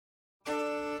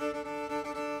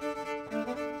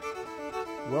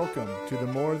Welcome to the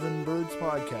More Than Birds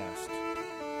podcast,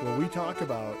 where we talk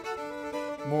about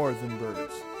more than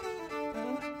birds.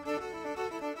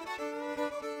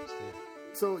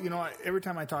 So, every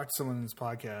time I talk to someone in this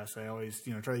podcast, I always,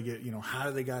 try to get,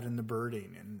 how they got into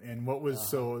birding and what was,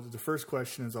 so the first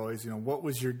question is always, what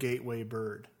was your gateway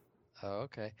bird? Oh,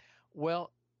 okay.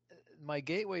 Well, my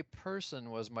gateway person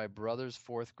was my brother's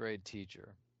fourth grade teacher.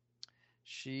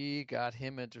 She got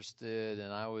him interested,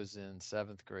 and I was in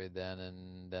seventh grade then,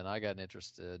 and then I got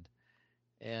interested.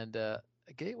 And a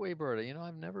gateway bird,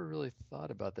 I've never really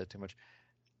thought about that too much.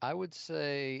 I would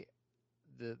say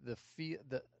the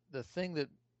thing that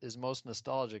is most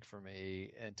nostalgic for me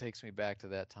and takes me back to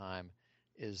that time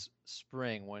is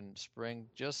spring, when spring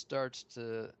just starts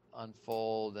to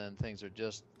unfold and things are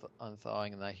just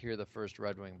unthawing, and I hear the first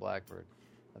red-winged blackbird.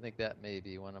 I think that may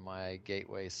be one of my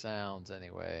gateway sounds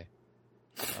anyway.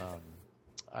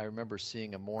 I remember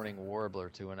seeing a morning warbler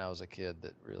too when I was a kid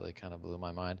that really kind of blew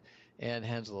my mind, and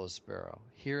Henslow's sparrow.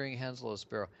 Hearing Henslow's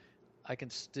sparrow, I can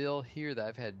still hear that.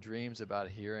 I've had dreams about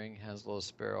hearing Henslow's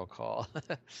sparrow call,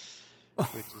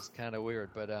 which is kind of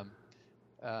weird. But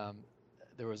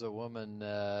there was a woman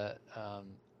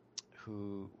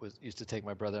who used to take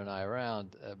my brother and I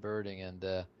around birding, and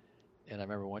I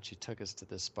remember once she took us to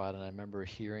this spot, and I remember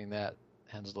hearing that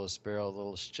Henslow's sparrow,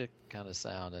 little chick kind of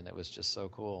sound, and it was just so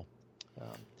cool.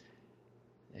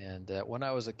 When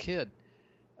I was a kid,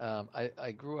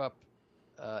 I grew up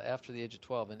after the age of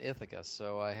 12 in Ithaca,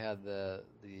 so I had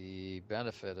the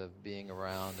benefit of being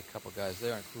around a couple guys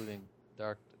there, including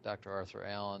Dr. Arthur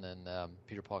Allen and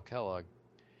Peter Paul Kellogg,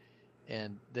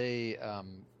 and they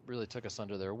really took us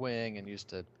under their wing and used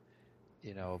to,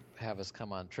 have us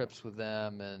come on trips with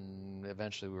them, and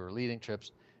eventually we were leading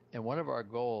trips. And one of our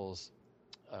goals,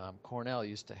 Cornell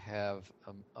used to have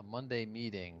a Monday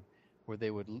meeting where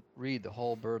they would read the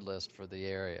whole bird list for the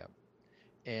area.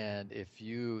 And if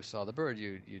you saw the bird,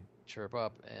 you'd chirp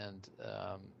up, and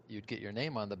you'd get your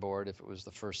name on the board if it was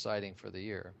the first sighting for the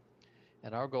year.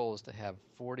 And our goal was to have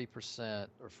 40%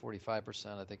 or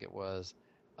 45%, I think it was,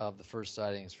 of the first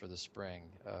sightings for the spring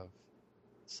of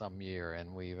some year.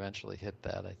 And we eventually hit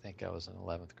that. I think I was in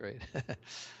 11th grade.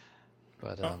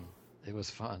 But it was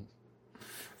fun.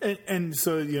 And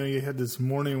so, you had this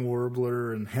morning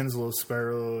warbler and Henslow's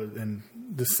sparrow, and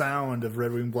the sound of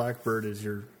red-winged blackbird is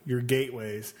your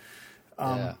gateways.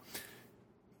 Yeah.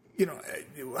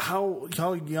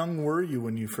 How young were you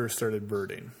when you first started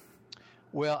birding?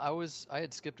 Well, I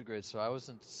had skipped a grade, so I was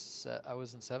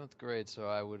in seventh grade, so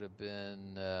I would have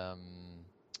been,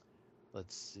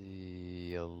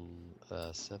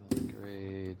 seventh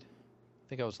grade. I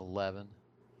think I was 11,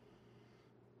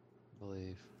 I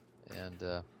believe. And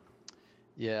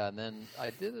and then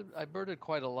I birded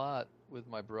quite a lot with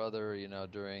my brother,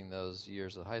 during those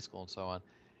years of high school and so on.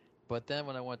 But then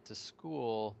when I went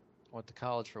to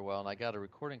college for a while, and I got a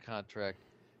recording contract,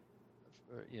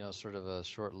 sort of a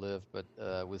short-lived, but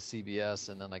with CBS,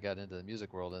 and then I got into the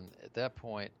music world. And at that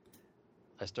point,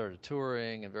 I started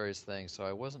touring and various things. So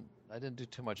I didn't do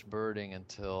too much birding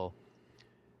until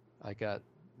I got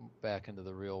back into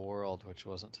the real world, which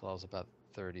wasn't until I was about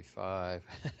 35.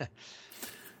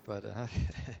 But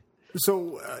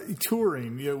so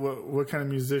touring, what kind of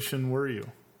musician were you?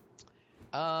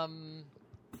 Well,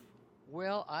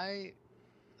 I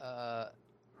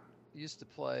used to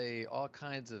play all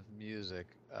kinds of music,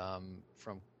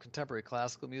 from contemporary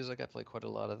classical music. I played quite a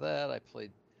lot of that. I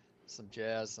played some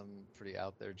jazz, some pretty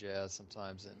out there jazz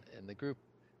sometimes. And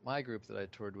my group that I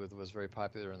toured with was very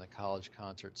popular in the college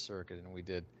concert circuit, and we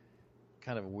did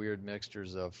kind of weird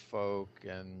mixtures of folk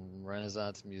and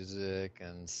Renaissance music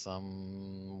and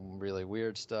some really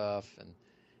weird stuff. And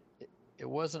it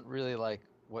wasn't really like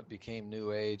what became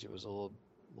New Age. It was a little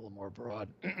more broad,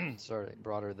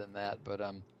 broader than that. But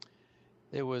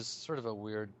it was sort of a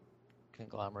weird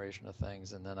conglomeration of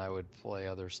things. And then I would play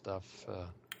other stuff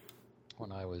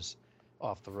when I was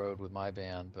off the road with my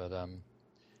band. But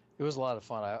it was a lot of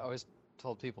fun. I always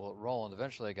told people at Roland,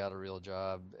 eventually I got a real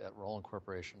job at Roland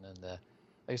Corporation, and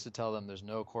I used to tell them there's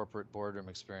no corporate boardroom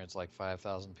experience like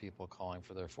 5,000 people calling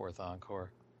for their fourth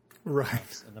encore.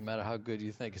 Right. And no matter how good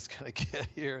you think it's going to get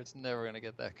here, it's never going to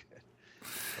get that good.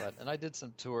 And I did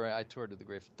some touring. I toured with the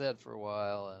Grateful Dead for a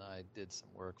while, and I did some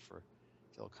work for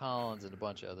Phil Collins and a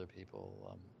bunch of other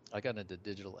people. I got into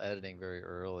digital editing very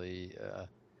early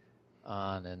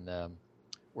on, and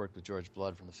worked with George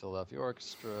Blood from the Philadelphia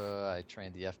Orchestra. I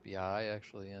trained the FBI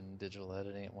actually in digital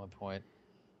editing at one point.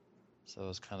 So it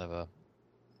was kind of a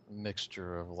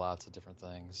mixture of lots of different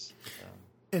things.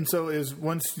 And so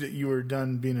once you were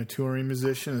done being a touring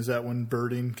musician, is that when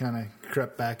birding kind of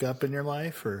crept back up in your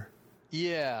life? Or?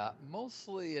 Yeah,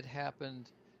 mostly it happened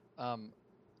Um,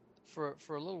 for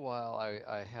a little while,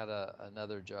 I had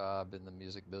another job in the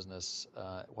music business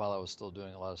while I was still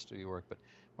doing a lot of studio work. But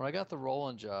when I got the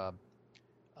Roland job,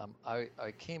 I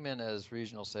came in as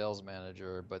regional sales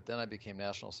manager, but then I became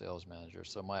national sales manager.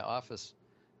 So my office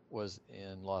was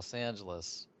in Los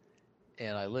Angeles,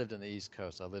 and I lived in the East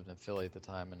Coast. I lived in Philly at the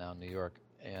time, and now in New York.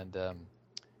 And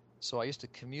so I used to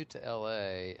commute to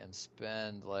LA and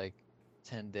spend like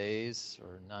 10 days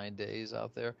or 9 days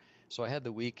out there. So I had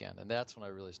the weekend, and that's when I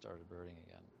really started birding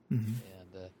again. Mm-hmm.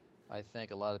 And I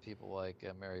thank a lot of people like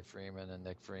Mary Freeman and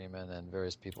Nick Freeman and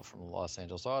various people from the Los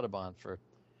Angeles Audubon for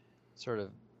sort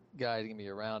of guiding me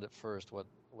around at first what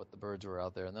the birds were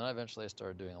out there. And then eventually I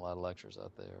started doing a lot of lectures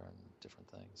out there and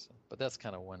different things. So, but that's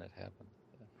kind of when it happened.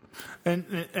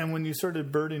 And when you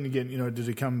started birding again, did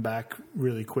it come back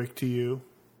really quick to you?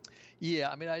 Yeah,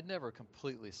 I mean, I'd never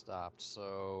completely stopped.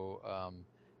 So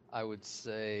I would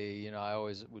say, I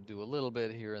always would do a little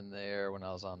bit here and there when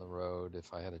I was on the road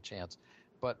if I had a chance.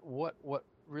 But what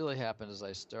really happened is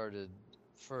I started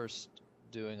first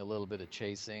doing a little bit of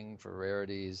chasing for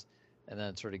rarities and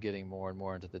then sort of getting more and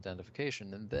more into the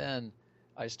identification. And then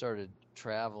I started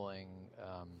traveling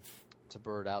to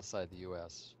bird outside the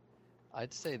U.S.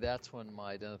 I'd say that's when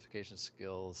my identification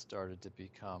skills started to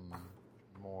become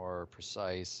more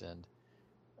precise, and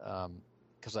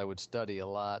because I would study a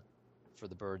lot for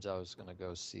the birds I was going to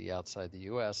go see outside the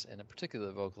U.S., and in particular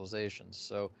the vocalizations.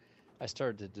 So I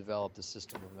started to develop the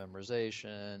system of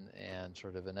memorization and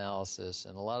sort of analysis,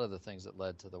 and a lot of the things that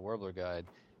led to the Warbler Guide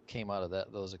came out of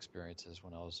those experiences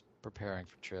when I was preparing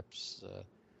for trips.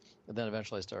 And then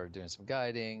eventually I started doing some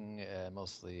guiding,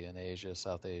 mostly in Asia,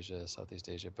 South Asia, Southeast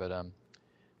Asia. But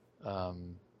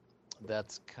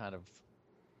that's kind of,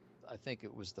 I think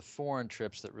it was the foreign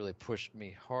trips that really pushed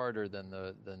me harder than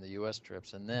the U.S.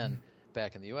 trips. And then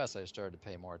back in the U.S., I started to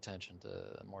pay more attention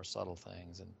to more subtle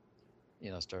things and,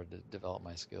 started to develop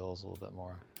my skills a little bit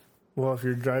more. Well, if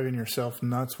you're driving yourself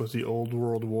nuts with the old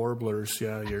world warblers,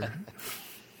 yeah, you're...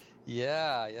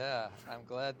 Yeah. I'm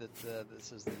glad that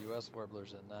this is the U.S.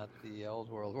 warblers and not the old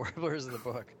world warblers of the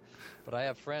book. But I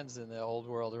have friends in the old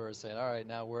world who are saying, all right,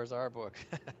 now where's our book?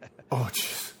 Oh,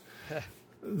 jeez.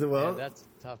 Well, that's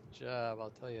a tough job.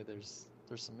 I'll tell you, there's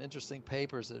some interesting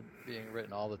papers that are being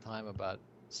written all the time about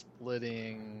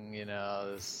splitting, the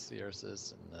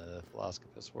Cercis and the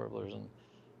Philoscopus warblers and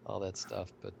all that stuff.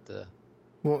 But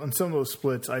well, and some of those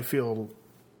splits, I feel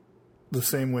the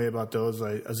same way about those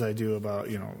as I do about,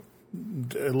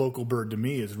 a local bird to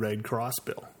me is red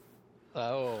crossbill.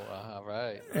 Oh,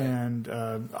 right. And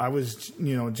I was,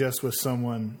 just with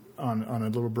someone on a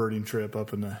little birding trip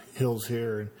up in the hills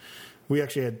here, and we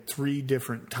actually had 3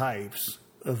 different types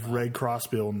of red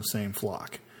crossbill in the same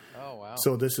flock. Oh, wow.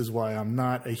 So this is why I'm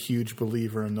not a huge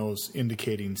believer in those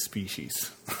indicating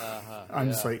species. I'm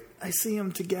just like, I see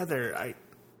them together.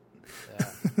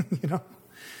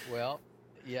 Well,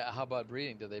 yeah. How about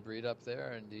breeding? Do they breed up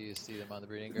there, and do you see them on the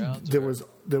breeding grounds? There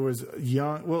was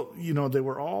young. Well, they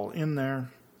were all in there.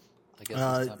 I guess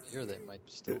this time of year they might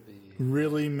still be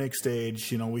really mixed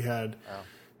age. We had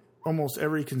almost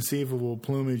every conceivable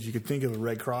plumage you could think of a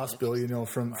red crossbill.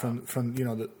 From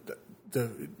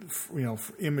the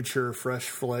immature fresh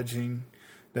fledging,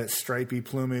 that stripy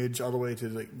plumage, all the way to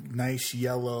like nice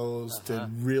yellows to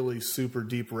really super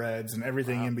deep reds and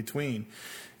everything in between.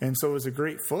 And so it was a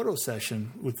great photo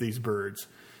session with these birds.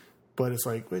 But it's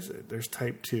like, wait a second, there's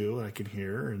type 2, I can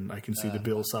hear, and I can see the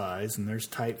bill size, and there's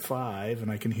type 5,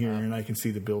 and I can hear, and I can see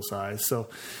the bill size. So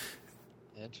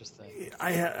interesting.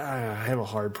 I have a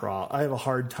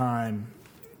hard time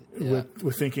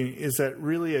with thinking, is that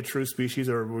really a true species,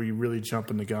 or were you really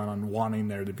jumping the gun on wanting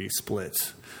there to be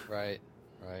splits? Right.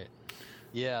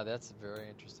 Yeah, that's a very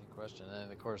interesting question.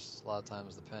 And, of course, a lot of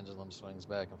times the pendulum swings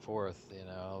back and forth,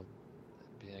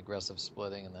 being aggressive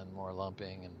splitting and then more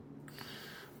lumping and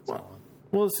so on.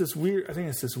 Well, it's this weird. I think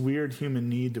it's this weird human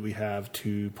need that we have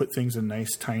to put things in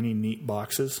nice, tiny, neat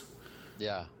boxes.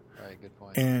 Yeah, right. Good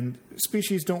point. And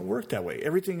species don't work that way.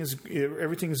 Everything is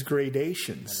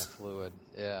gradations. Kind of fluid.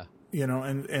 Yeah.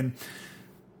 And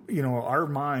our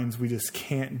minds, we just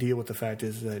can't deal with the fact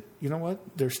is that, what?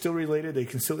 They're still related. They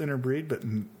can still interbreed, but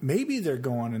maybe they're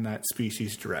going in that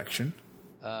species direction.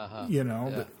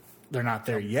 But they're not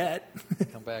there yet.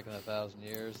 Come back in 1,000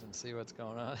 years and see what's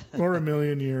going on. Or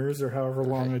 1,000,000 years, or however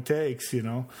long it takes,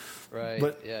 Right.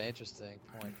 But, yeah, interesting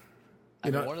point.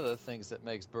 I mean, one of the things that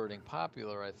makes birding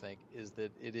popular, I think, is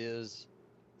that it's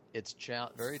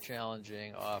very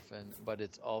challenging often, but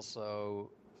it's also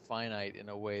finite in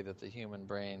a way that the human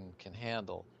brain can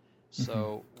handle.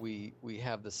 So we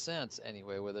have the sense,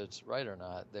 anyway, whether it's right or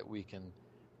not, that we can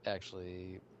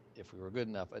actually if we were good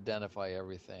enough, identify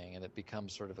everything, and it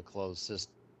becomes sort of a closed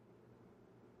system.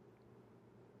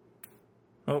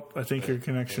 Oh, I think your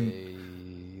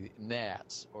connection.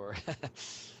 Gnats or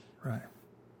right.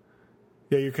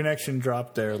 Yeah, your connection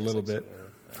dropped there a little bit.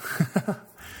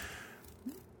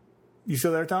 You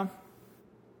still there, Tom?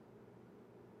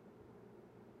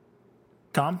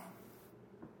 Tom?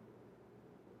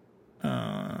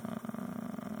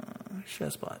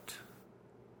 Shazbot.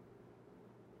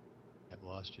 I've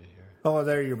lost you here. Oh,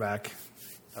 there you're back.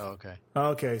 Oh, okay.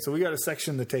 Okay, so we got a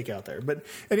section to take out there. But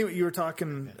anyway, you were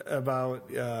talking about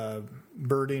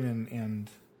birding and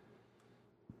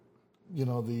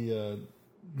the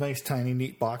nice, tiny,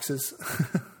 neat boxes.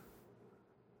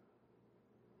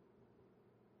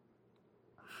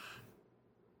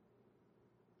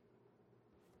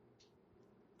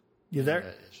 You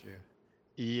there?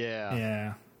 Yeah.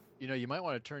 Yeah. You might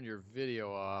want to turn your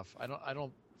video off. I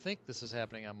don't think this is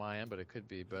happening on my end, but it could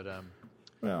be. But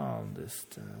well, I'll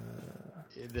just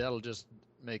that'll just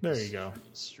make there you go.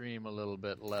 Stream a little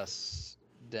bit less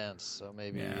dense. So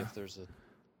maybe if there's a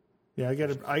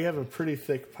I have a pretty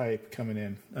thick pipe coming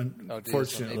in.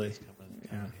 Unfortunately,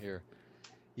 coming here.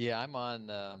 Yeah, I'm on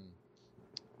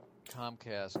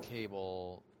Comcast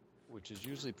cable, which is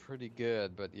usually pretty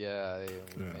good. But we may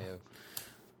have.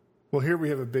 Well, here we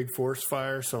have a big forest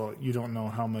fire, so you don't know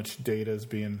how much data is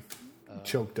being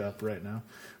choked up right now.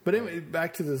 But anyway,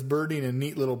 back to this birding and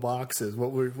neat little boxes.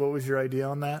 What was your idea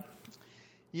on that?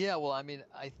 Yeah, well, I mean,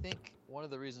 I think one of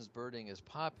the reasons birding is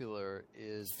popular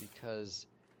is because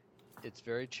it's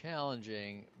very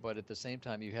challenging, but at the same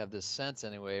time, you have this sense,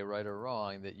 anyway, right or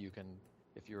wrong, that you can,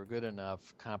 if you're good enough,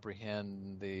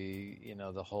 comprehend the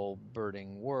whole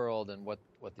birding world and what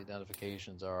the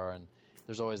identifications are, and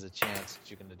there's always a chance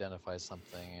that you can identify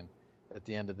something. And at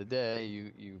the end of the day,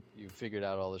 you figured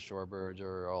out all the shorebirds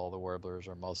or all the warblers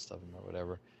or most of them or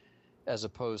whatever, as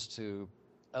opposed to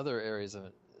other areas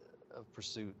of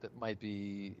pursuit that might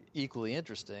be equally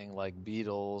interesting, like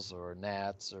beetles or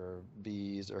gnats or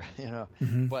bees or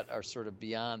but are sort of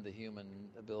beyond the human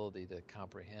ability to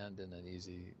comprehend in an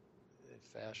easy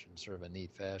fashion, sort of a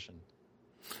neat fashion.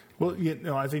 Well,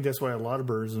 I think that's why a lot of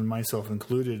birds, and myself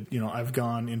included, I've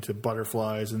gone into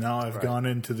butterflies, and now I've gone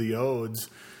into the odes.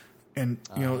 And,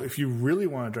 if you really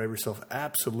want to drive yourself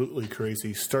absolutely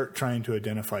crazy, start trying to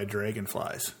identify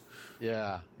dragonflies.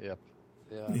 Yeah, yep.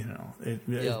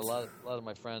 Yeah. A lot of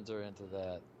my friends are into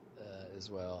that as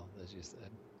well, as you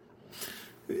said.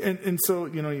 And so,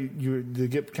 you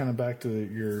get kind of back to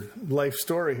your life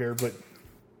story here, but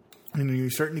you're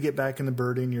starting to get back into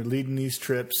birding. You're leading these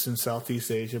trips in Southeast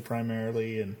Asia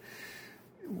primarily. And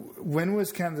when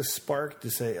was kind of the spark to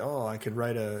say, "Oh, I could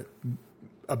write a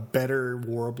better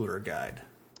warbler guide"?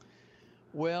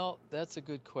 Well, that's a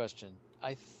good question.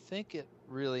 I think it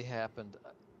really happened.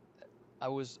 I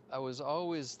was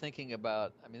always thinking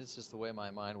about. I mean, it's just the way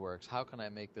my mind works. How can I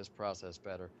make this process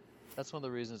better? That's one of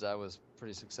the reasons I was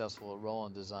pretty successful at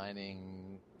Roland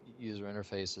designing user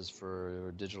interfaces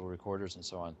for digital recorders and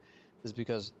so on, is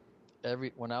because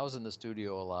when I was in the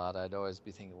studio a lot, I'd always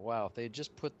be thinking, wow, if they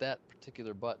just put that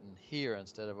particular button here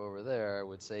instead of over there, it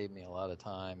would save me a lot of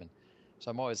time. And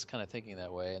so I'm always kind of thinking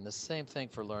that way. And the same thing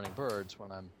for learning birds.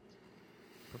 When I'm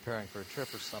preparing for a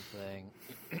trip or something,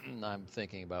 I'm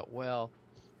thinking about, well,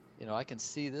 I can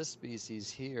see this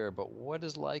species here, but what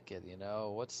is like it?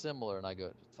 What's similar? And I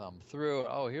go thumb through.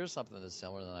 Oh, here's something that's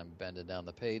similar. And I'm bending down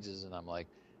the pages, and I'm like,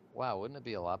 wow, wouldn't it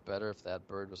be a lot better if that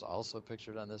bird was also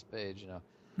pictured on this page?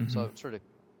 So I'm sort of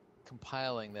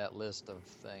compiling that list of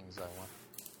things I want.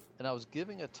 And I was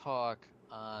giving a talk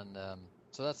on.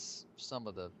 So that's some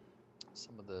of the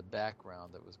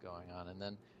background that was going on, and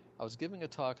then I was giving a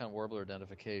talk on warbler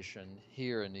identification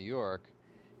here in New York,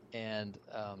 and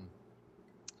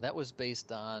that was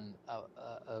based on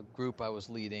a group I was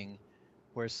leading,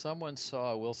 where someone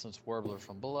saw a Wilson's warbler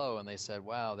from below, and they said,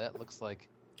 "Wow, that looks like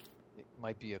it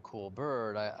might be a cool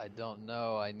bird. I don't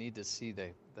know. I need to see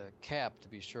the cap to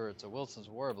be sure it's a Wilson's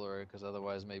warbler, because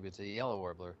otherwise maybe it's a yellow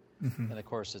warbler." And of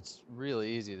course, it's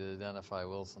really easy to identify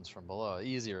Wilsons from below,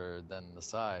 easier than the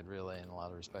side, really, in a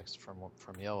lot of respects, from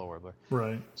yellow warbler.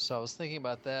 Right. So I was thinking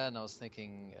about that, and I was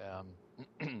thinking,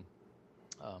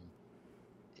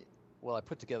 well, I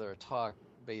put together a talk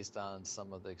based on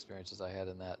some of the experiences I had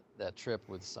in that trip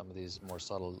with some of these more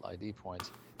subtle ID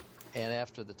points. And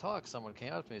after the talk, someone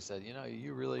came up to me and said,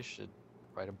 you really should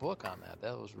write a book on that.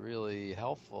 That was really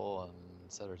helpful, and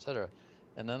et cetera, et cetera.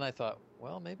 And then I thought,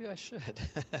 well, maybe I should.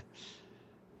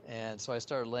 And so I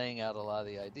started laying out a lot of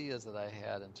the ideas that I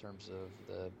had in terms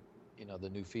of the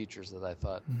new features that I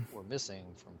thought were missing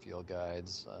from field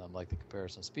guides, like the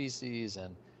comparison species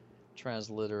and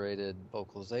transliterated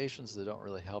vocalizations that don't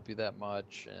really help you that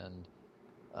much, and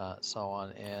so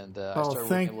on. And I started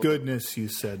thank goodness you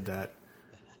said that.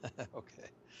 Okay.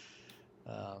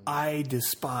 I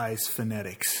despise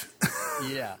phonetics.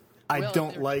 Yeah. I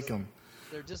don't like them.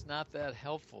 They're just not that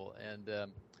helpful. And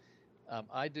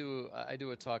I do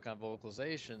a talk on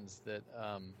vocalizations that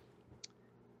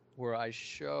where I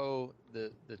show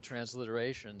the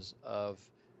transliterations of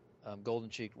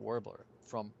golden-cheeked warbler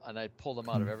and I pulled them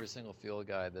out of every single field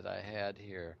guide that I had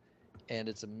here, and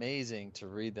it's amazing to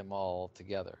read them all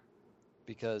together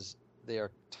because they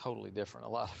are totally different, a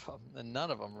lot of them, and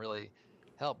none of them really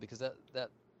help because that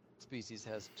species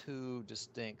has two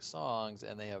distinct songs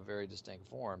and they have very distinct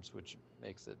forms, which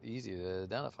makes it easy to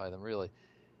identify them really.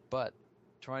 But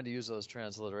trying to use those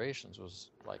transliterations was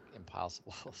like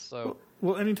impossible. So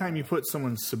well, anytime you put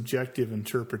someone's subjective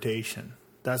interpretation,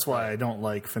 that's why I don't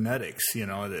like phonetics. You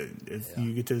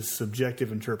get this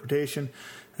subjective interpretation,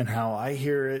 and how I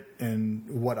hear it and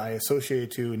what I associate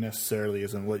it to necessarily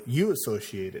isn't what you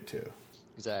associate it to.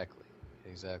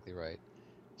 Exactly right.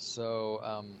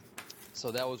 So so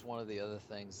that was one of the other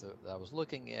things that I was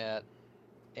looking at,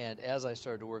 and as I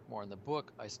started to work more in the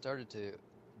book, I started to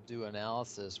do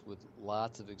analysis with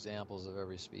lots of examples of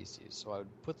every species. So I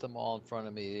would put them all in front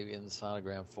of me in the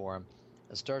sonogram form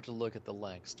and start to look at the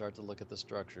length, start to look at the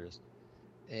structures.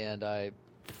 And I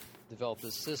developed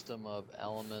this system of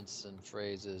elements and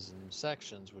phrases and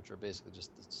sections, which are basically just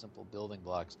the simple building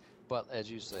blocks, but as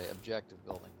you say, objective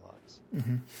building blocks.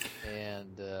 Mm-hmm.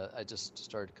 And I just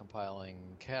started compiling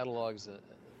catalogs,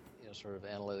 sort of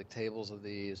analytic tables of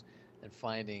these, and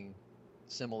finding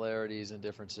similarities and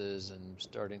differences, and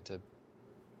starting to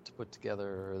put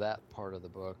together that part of the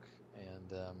book.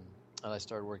 And I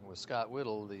started working with Scott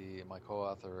Whittle, my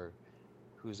co-author,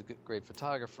 who's a great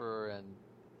photographer and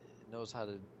knows how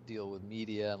to deal with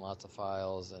media and lots of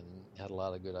files, and had a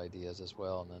lot of good ideas as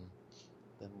well. And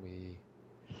then we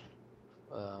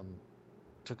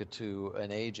took it to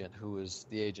an agent who was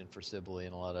the agent for Sibley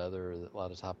and a lot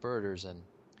of top birders, and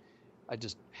I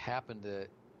just happened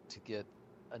to get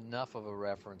enough of a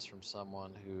reference from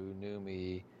someone who knew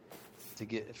me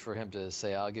for him to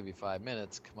say, "I'll give you 5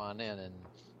 minutes, come on in." And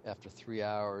after 3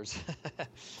 hours,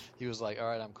 he was like, "All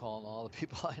right, I'm calling all the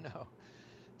people I know."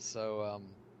 So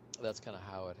that's kind of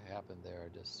how it happened there,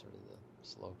 just sort of the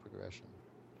slow progression.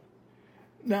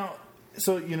 Now,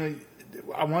 so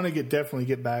I want to definitely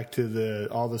get back to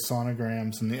all the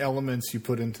sonograms and the elements you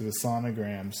put into the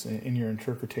sonograms in your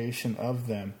interpretation of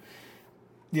them.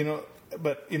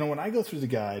 But when I go through the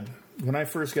guide, when I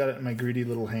first got it in my greedy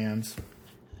little hands,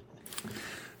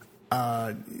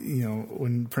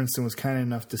 when Princeton was kind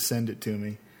enough to send it to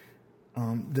me,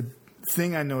 the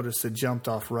thing I noticed that jumped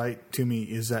off right to me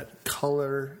is that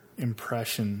color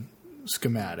impression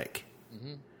schematic.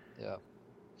 Mm-hmm. Yeah,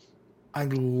 I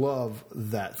love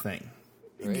that thing.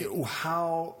 Great.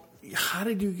 How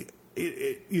did you?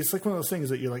 It's like one of those things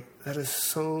that you're like, that is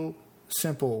so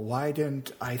simple. Why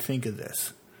didn't I think of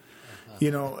this?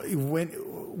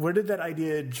 Where did that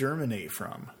idea germinate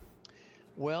from?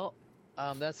 Well,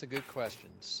 that's a good question.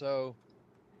 So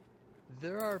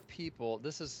there are people.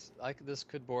 This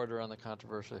could border on the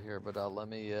controversial here, but let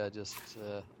me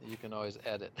you can always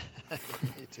edit.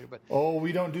 Me too, but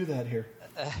we don't do that here.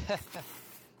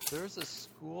 There's a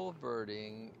school of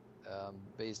birding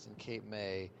based in Cape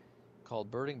May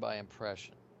called Birding by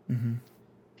Impression, mm-hmm.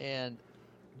 And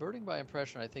birding by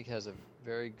impression, I think, has a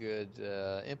very good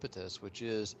impetus, which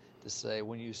is to say,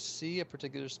 when you see a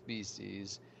particular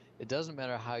species, it doesn't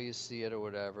matter how you see it or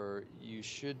whatever, you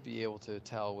should be able to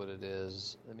tell what it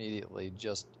is immediately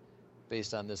just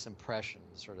based on this impression,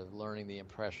 sort of learning the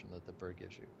impression that the bird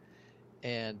gives you.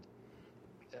 And,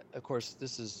 of course,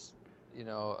 this is,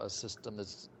 a system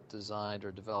that's designed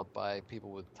or developed by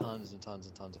people with tons and tons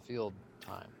and tons of field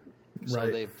time. So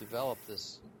right. They've developed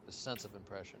this sense of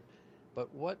impression.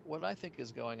 But what I think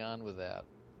is going on with that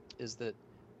is that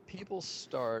people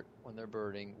start when they're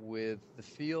birding with the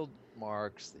field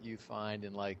marks that you find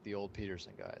in like the old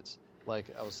Peterson guides.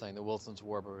 Like I was saying, the Wilson's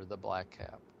warbler, the black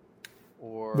cap.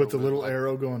 Or with the little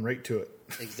arrow going right to it.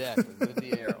 Exactly, with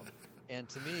the arrow. And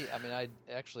to me,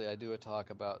 I do a talk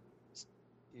about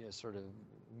sort of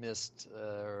missed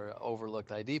or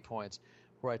overlooked ID points,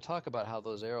 where I talk about how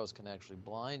those arrows can actually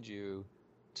blind you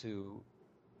to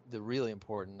the really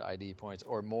important ID points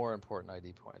or more important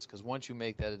ID points. Because once you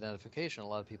make that identification, a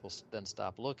lot of people then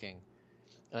stop looking.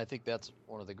 And I think that's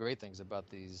one of the great things about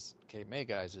these Cape May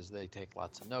guys is they take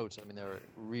lots of notes. They're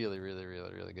really, really,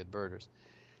 really, really good birders.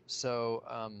 So,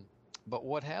 but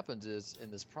what happens is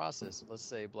in this process, let's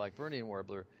say black Burnian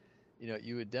warbler,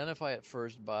 you identify it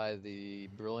first by the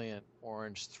brilliant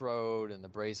orange throat and the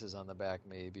braces on the back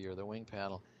maybe, or the wing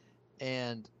panel.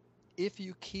 And if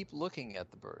you keep looking at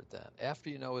the bird then, after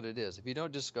you know what it is, if you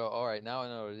don't just go, all right, now I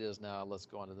know what it is, now let's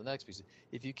go on to the next species.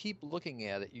 If you keep looking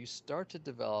at it, you start to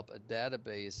develop a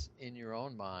database in your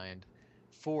own mind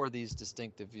for these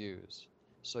distinctive views.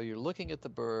 So you're looking at the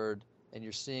bird and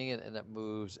you're seeing it and it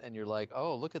moves and you're like,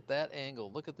 oh, look at that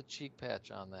angle, look at the cheek patch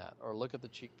on that, or look at the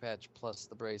cheek patch plus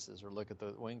the braces, or look at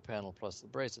the wing panel plus the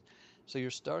braces. So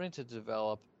you're starting to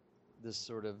develop this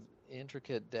sort of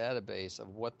intricate database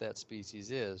of what that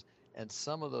species is, and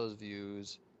some of those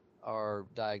views are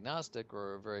diagnostic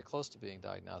or very close to being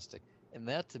diagnostic. And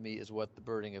that to me is what the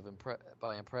birding of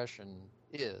by impression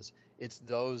is. It's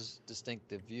those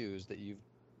distinctive views that you've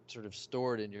sort of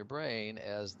stored in your brain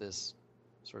as this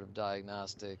sort of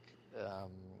diagnostic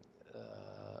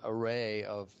array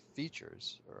of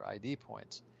features or ID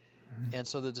points. Mm-hmm. And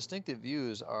so the distinctive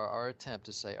views are our attempt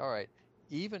to say, all right,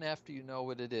 even after you know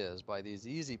what it is by these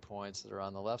easy points that are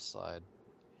on the left side,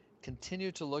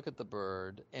 continue to look at the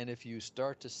bird, and if you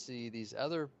start to see these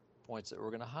other points that we're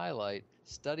going to highlight,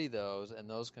 study those, and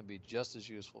those can be just as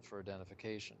useful for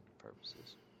identification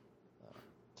purposes.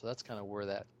 So that's kind of where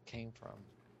that came from.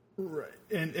 Right,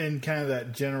 and kind of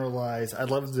that generalized. I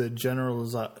love the the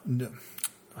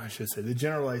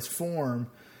generalized form,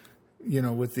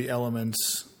 with the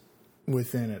elements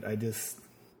within it.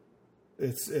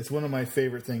 It's one of my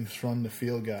favorite things from the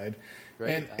field guide.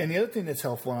 Great. And the other thing that's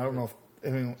helpful, and I don't know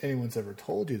if anyone's ever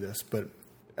told you this, but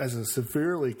as a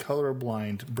severely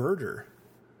colorblind birder,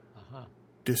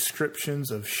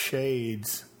 descriptions of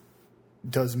shades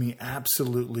does me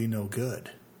absolutely no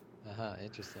good.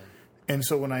 Interesting. And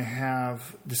so when I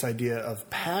have this idea of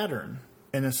pattern,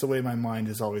 and it's the way my mind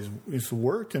has always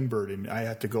worked in birding, I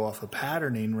have to go off of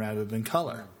patterning rather than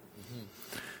color.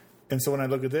 Mm-hmm. And so when I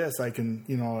look at this, I can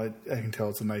tell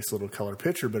it's a nice little color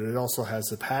picture, but it also has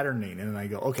the patterning, and I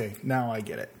go, okay, now I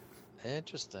get it.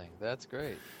 Interesting. That's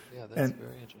great. Yeah, that's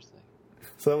very interesting.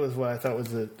 So that was what I thought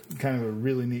was a kind of a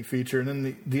really neat feature. And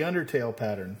then the undertail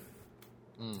pattern.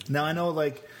 Mm. Now I know,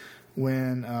 like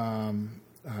when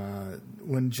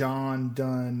John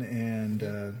Dunn and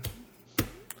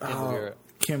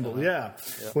Kimball,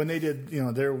 when they did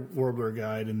their warbler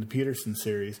guide in the Peterson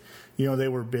series, they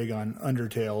were big on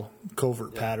undertail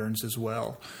covert patterns as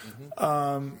well.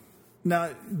 Mm-hmm. Now,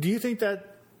 do you think that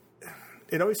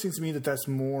it always seems to me that that's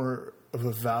more of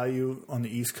a value on the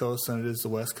East Coast than it is the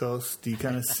West Coast? Do you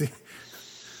kind of see?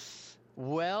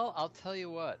 Well, I'll tell you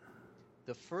what.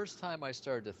 The first time I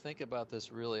started to think about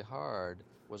this really hard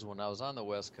was when I was on the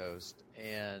West Coast,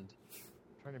 and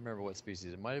I'm trying to remember what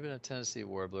species. It might have been a Tennessee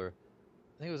warbler.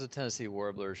 I think it was a Tennessee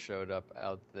warbler showed up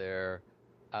out there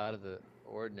out of the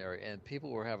ordinary, and people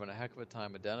were having a heck of a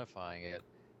time identifying it.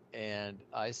 And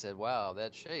I said, wow,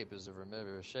 that shape is a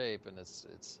vermivorous shape, and it's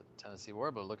a Tennessee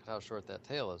warbler. Look at how short that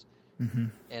tail is. Mm-hmm.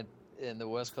 And the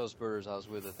West Coast birders I was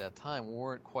with at that time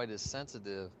weren't quite as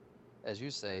sensitive, as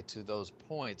you say, to those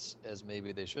points as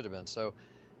maybe they should have been. So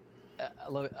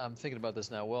I'm thinking about this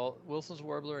now. Well, Wilson's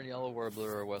warbler and yellow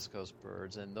warbler are West Coast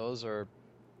birds, and those are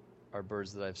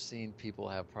birds that I've seen people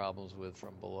have problems with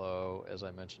from below, as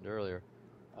I mentioned earlier.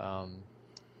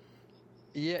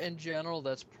 In general,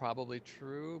 that's probably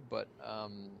true, but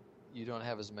you don't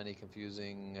have as many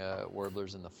confusing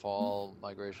warblers in the fall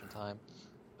migration time,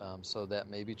 so that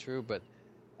may be true. But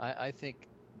I think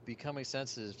becoming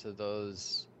sensitive to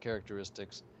those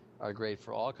characteristics are great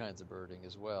for all kinds of birding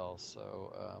as well.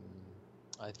 So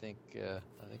I think it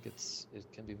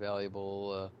can be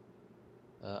valuable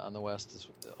on the West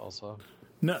also.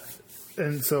 No,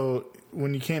 and so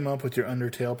when you came up with your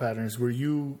undertail patterns, were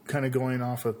you kind of going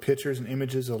off of pictures and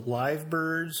images of live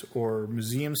birds or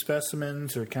museum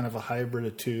specimens, or kind of a hybrid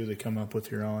of two that come up with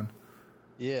your own?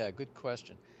 Yeah, good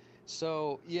question.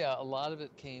 So a lot of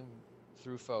it came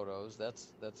through photos.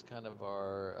 That's kind of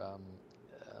our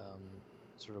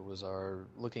was our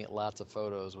looking at lots of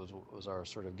photos was our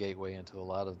sort of gateway into a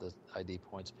lot of the ID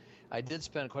points. I did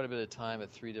spend quite a bit of time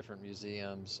at 3 different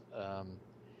museums.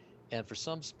 And for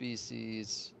some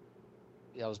species,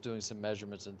 I was doing some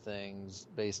measurements and things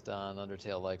based on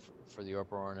undertail, like for the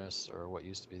Orpornis, or what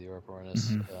used to be the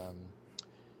Orpornis,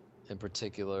 in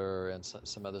particular, and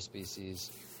some other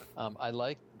species. I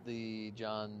liked the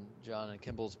John and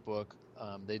Kimball's book.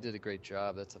 They did a great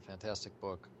job. That's a fantastic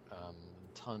book.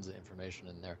 Tons of information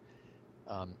in there.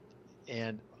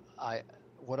 And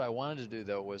what I wanted to do,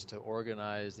 though, was to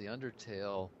organize the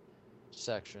undertail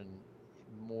section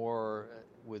more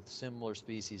with similar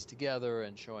species together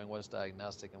and showing what's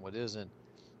diagnostic and what isn't,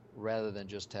 rather than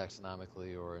just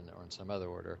taxonomically or in some other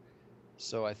order.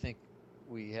 So I think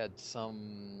we had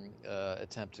some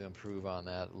attempt to improve on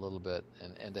that a little bit,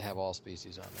 and to have all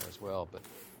species on there as well. But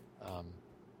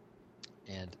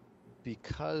and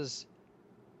because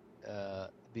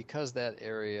that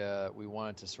area we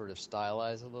wanted to sort of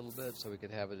stylize a little bit, so we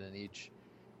could have it in each,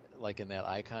 like in that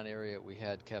icon area, we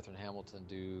had Catherine Hamilton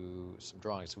do some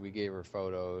drawings. So we gave her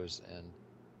photos and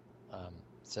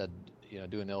said,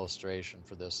 do an illustration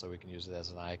for this so we can use it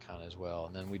as an icon as well.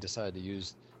 And then we decided to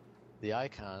use the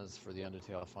icons for the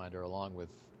Undertale Finder along with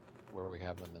where we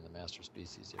have them in the master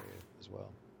species area as well.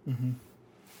 Mm-hmm.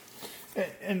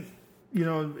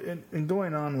 And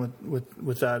going on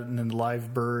with that and then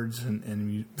live birds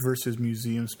and versus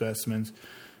museum specimens,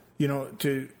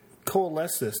 to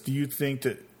coalesce this, do you think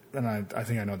that, and I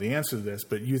think I know the answer to this,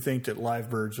 but you think that live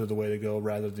birds are the way to go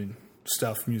rather than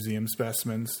stuffed museum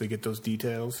specimens to get those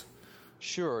details?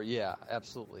 Sure, yeah,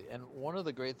 absolutely. And one of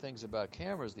the great things about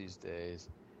cameras these days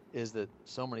is that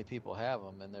so many people have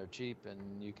them and they're cheap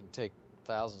and you can take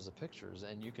thousands of pictures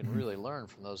and you can really learn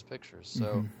from those pictures.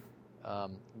 So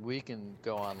we can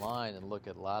go online and look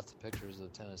at lots of pictures of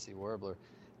the Tennessee warbler.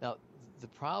 Now,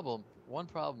 one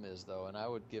problem is, though, and I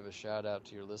would give a shout out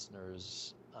to your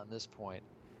listeners on this point,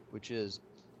 which is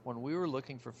when we were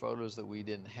looking for photos that we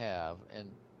didn't have, and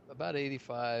about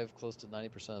 85, close to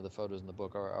 90% of the photos in the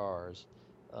book are ours,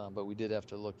 but we did have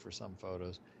to look for some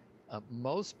photos.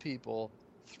 Most people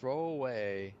throw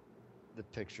away the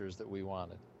pictures that we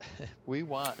wanted. We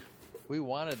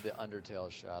wanted the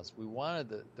undertail shots. We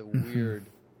wanted the weird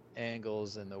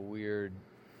angles and the weird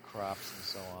crops and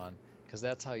so on, because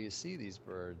that's how you see these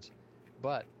birds.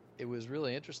 But it was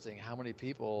really interesting how many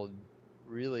people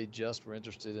really just were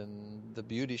interested in the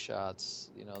beauty shots,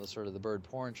 the sort of the bird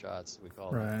porn shots, we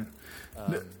call them.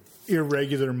 Right.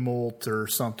 Irregular molt or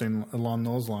something along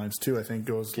those lines, too, I think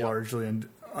goes largely. And,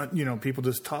 people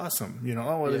just toss them.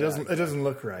 It doesn't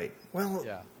look right. Well,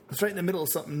 it's right in the middle of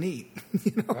something neat.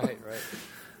 Right.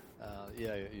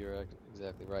 You're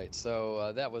exactly right.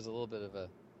 So that was a little bit of a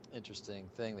interesting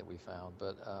thing that we found.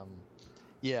 But,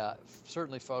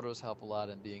 certainly photos help a lot,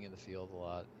 and being in the field a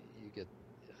lot. You get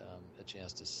a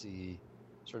chance to see,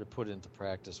 sort of put into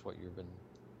practice what you've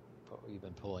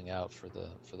been pulling out for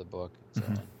the book and so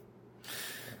on.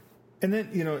 And then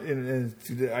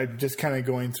and I'm just kind of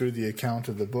going through the account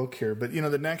of the book here, but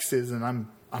the next is, and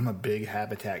I'm a big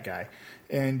habitat guy,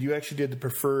 and you actually did the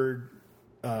preferred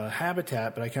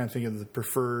habitat, but I kind of think of the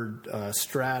preferred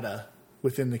strata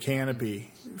within the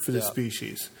canopy for the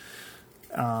species.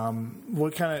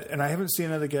 What kind of, and I haven't seen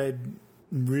another guide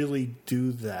really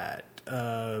do that.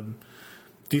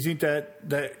 Do you think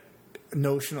that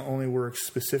notion only works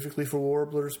specifically for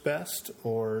warblers best,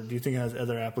 or do you think it has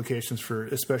other applications for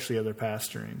especially other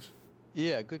pasturines?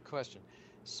 Yeah, good question.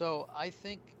 So I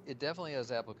think it definitely has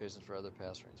applications for other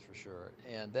pasturines for sure,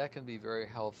 and that can be very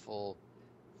helpful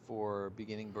for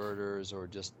beginning birders, or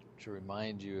just to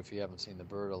remind you if you haven't seen the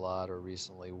bird a lot or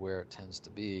recently where it tends to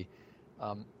be.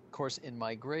 Of course, in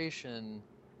migration,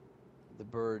 the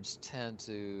birds tend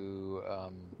to...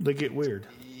 they get weird.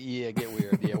 Yeah, get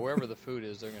weird. Yeah, wherever the food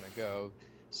is, they're going to go.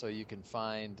 So you can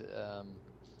find, a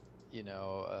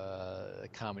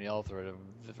common yellowthroat at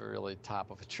the really top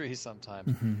of a tree sometimes.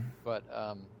 Mm-hmm.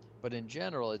 But in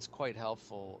general, it's quite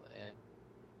helpful.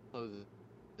 And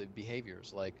the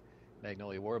behaviors, like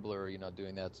Magnolia warbler,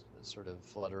 doing that sort of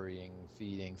fluttering,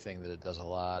 feeding thing that it does a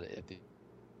lot at the...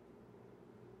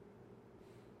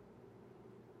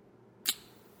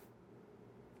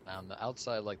 on the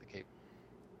outside, like the Cape.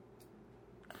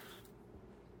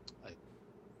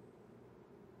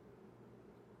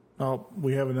 Oh,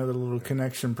 we have another little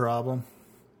connection problem.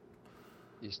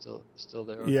 You still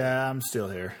there? Okay. Yeah, I'm still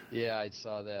here. Yeah, I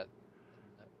saw that.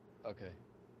 Okay.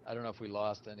 I don't know if we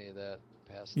lost any of that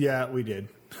past. Yeah, we did.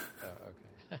 Oh,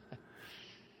 okay.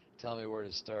 Tell me where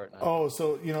to start.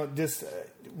 So, just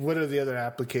what are the other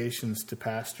applications to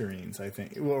pasturines, I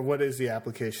think? Or what is the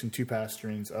application to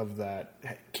pasturines of that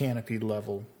canopy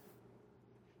level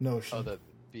notion? Oh, the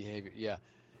behavior, yeah.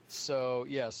 So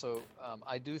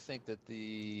I do think that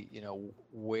the,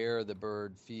 where the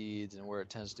bird feeds and where it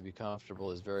tends to be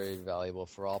comfortable is very valuable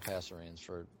for all passerines,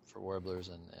 for warblers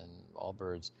and all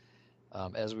birds.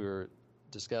 As we were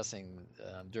discussing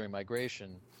during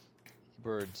migration,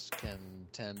 birds can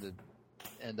tend to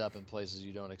end up in places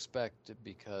you don't expect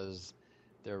because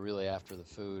they're really after the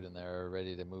food and they're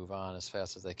ready to move on as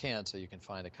fast as they can, so you can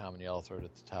find a common yellowthroat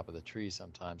at the top of the tree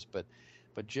sometimes. But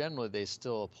generally they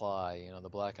still apply. The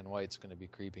black and white's going to be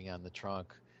creeping on the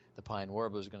trunk. The pine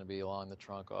warbler is going to be along the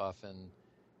trunk often.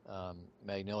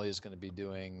 Magnolia is going to be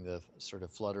doing the sort of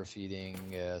flutter feeding,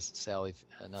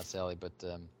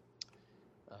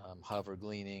 hover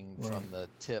gleaning from the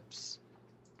tips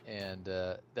And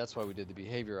that's why we did the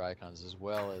behavior icons as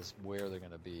well as where they're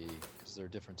going to be, because there are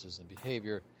differences in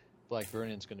behavior.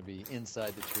 Blackburnian's going to be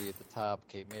inside the tree at the top.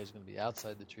 Cape May is going to be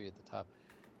outside the tree at the top.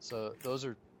 So those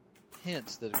are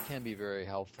hints that can be very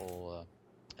helpful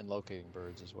in locating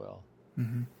birds as well.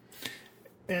 Mm-hmm.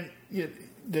 And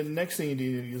the next thing you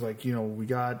do is like, we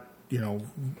got,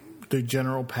 the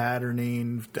general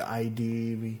patterning, the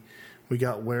ID, we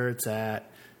got where it's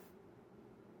at.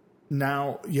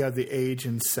 Now you have the age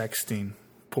and sexting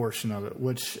portion of it,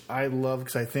 which I love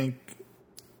because I think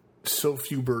so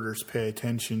few birders pay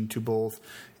attention to both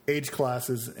age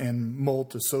classes and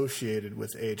molt associated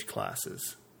with age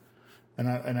classes. And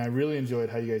I really enjoyed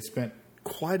how you guys spent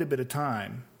quite a bit of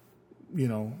time,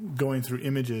 going through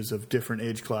images of different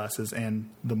age classes and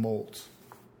the molts.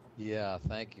 Yeah,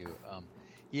 thank you.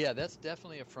 That's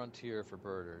definitely a frontier for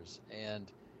birders,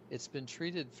 and it's been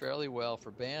treated fairly well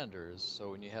for banders.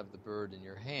 So when you have the bird in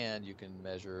your hand, you can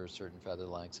measure certain feather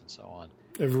lengths and so on.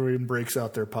 Everyone breaks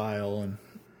out their pile and.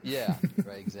 Yeah,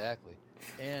 right, exactly.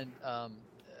 And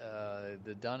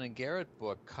the Dunn and Garrett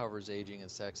book covers aging and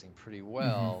sexing pretty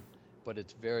well, but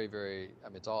it's very, very.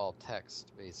 It's all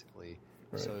text basically,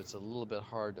 right. So it's a little bit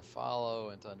hard to follow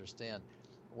and to understand.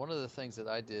 One of the things that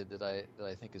I did that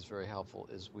I think is very helpful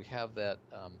is we have that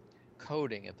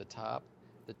coding at the top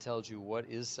that tells you what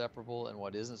is separable and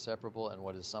what isn't separable and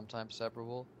what is sometimes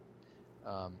separable,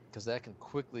 because that can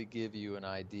quickly give you an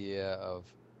idea of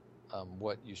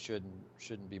what you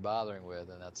shouldn't be bothering with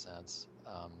in that sense.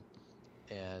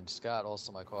 And Scott,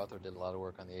 also my co-author, did a lot of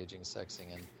work on the aging and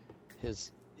sexing, and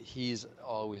he's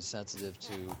always sensitive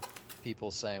to people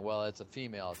saying, well, it's a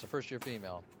female, it's a first-year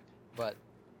female, but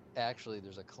actually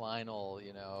there's a clinal,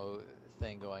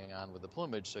 thing going on with the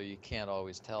plumage, so you can't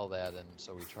always tell that, and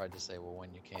so we tried to say, well, when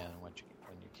you can and when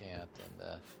you can't.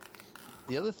 And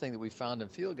the other thing that we found in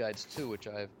field guides too, which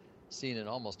I've seen in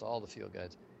almost all the field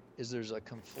guides, is there's a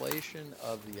conflation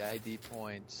of the ID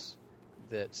points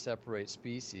that separate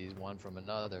species one from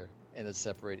another and that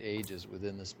separate ages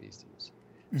within the species.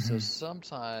 Mm-hmm. So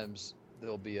sometimes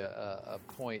there'll be a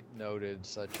point noted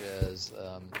such as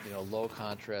low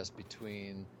contrast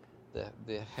between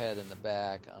the head and the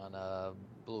back on a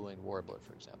blue-winged warbler,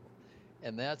 for example.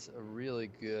 And that's a really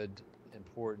good,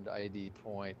 important ID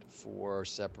point for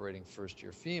separating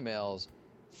first-year females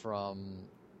from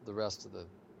the rest of the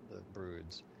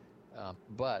broods.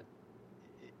 But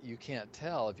you can't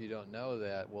tell if you don't know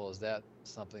that, well, is that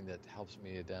something that helps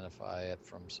me identify it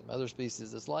from some other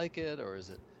species that's like it, or is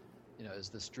it, is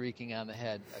the streaking on the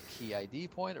head a key ID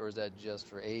point, or is that just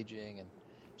for aging? And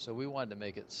so we wanted to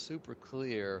make it super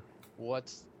clear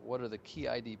what are the key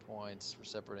ID points for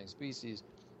separating species,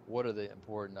 what are the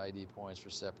important ID points for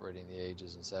separating the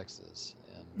ages and sexes,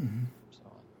 and so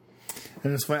on.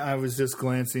 And it's funny, I was just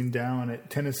glancing down at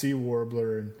Tennessee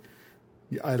warbler, and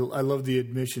I love the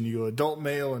admission. You go, adult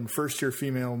male and first-year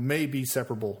female may be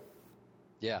separable.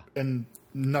 Yeah. And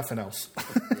nothing else.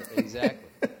 Yeah,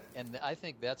 exactly. And I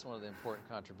think that's one of the important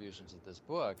contributions of this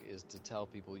book is to tell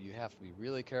people you have to be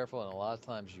really careful, and a lot of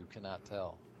times you cannot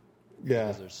tell. Yeah.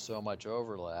 Because there's so much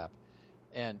overlap.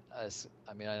 And I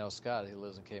know Scott, he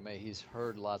lives in Cape May, he's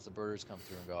heard lots of birders come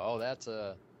through and go, oh, that's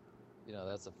a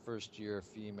first-year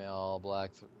female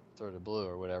black-throated blue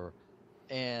or whatever.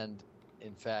 And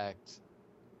in fact,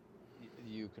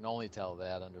 you can only tell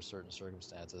that under certain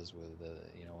circumstances with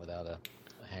without a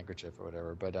handkerchief or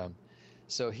whatever. But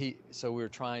so we were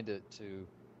trying to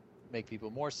make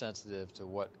people more sensitive to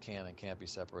what can and can't be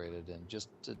separated, and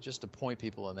just to point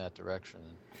people in that direction.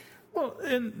 Well,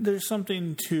 and there's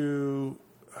something to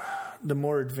the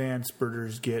more advanced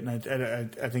birders get, and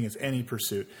I think it's any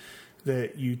pursuit,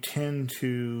 that you tend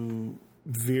to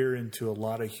veer into a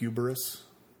lot of hubris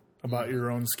about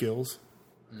your own skills.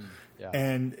 Yeah.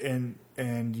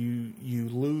 And you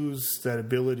lose that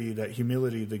ability, that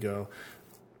humility to go,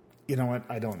 you know what,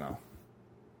 I don't know.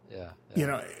 Yeah.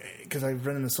 Because I've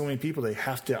run into so many people, they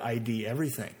have to ID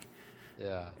everything.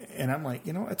 Yeah. And I'm like,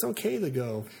 it's okay to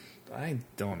go, I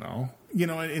don't know.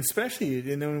 And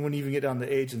especially, and then when you even get down to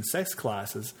age and sex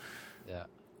classes, yeah,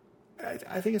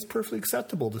 I think it's perfectly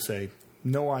acceptable to say,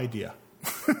 no idea.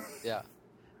 Yeah.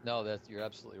 No, you're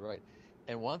absolutely right.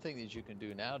 And one thing that you can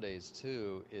do nowadays,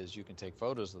 too, is you can take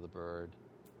photos of the bird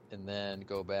and then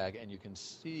go back and you can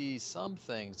see some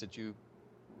things that you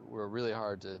were really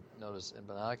hard to notice in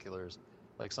binoculars,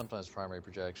 like sometimes primary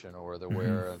projection or the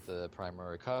wear of the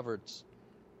primary coverts,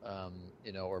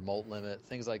 or molt limit,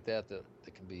 things like that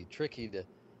can be tricky to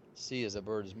see as a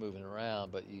bird is moving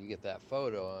around, but you get that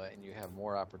photo and you have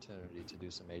more opportunity to do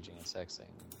some aging and sexing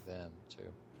then,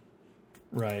 too.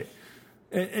 Right.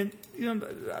 And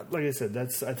like I said,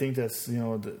 I think that's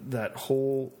that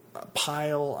whole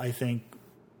pile. I think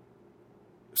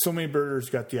so many birders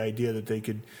got the idea that they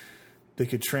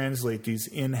could translate these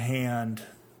in hand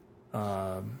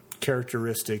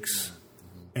characteristics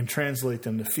and translate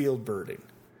them to field birding.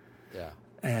 Yeah.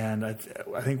 And I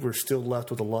think we're still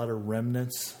left with a lot of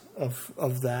remnants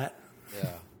of that.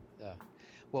 Yeah.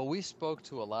 Well, we spoke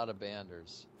to a lot of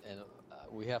banders, and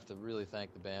we have to really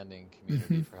thank the banding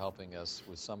community for helping us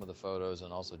with some of the photos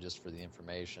and also just for the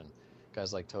information.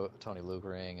 Guys like Tony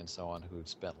Lukering and so on, who'd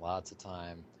spent lots of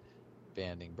time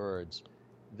banding birds,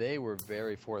 they were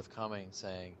very forthcoming,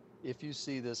 saying, if you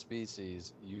see this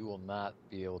species, you will not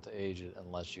be able to age it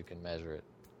unless you can measure it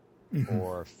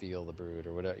or feel the brood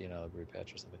or whatever, the brood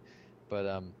patch or something.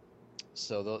 But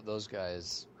so those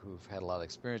guys who've had a lot of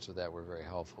experience with that were very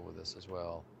helpful with this as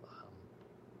well.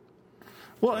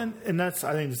 Well, and that's,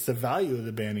 I think it's the value of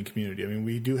the banding community. I mean,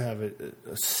 we do have a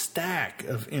stack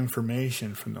of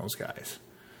information from those guys.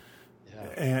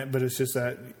 Yeah. But it's just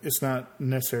that it's not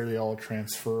necessarily all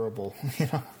transferable,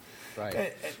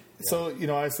 Right. So,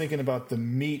 I was thinking about the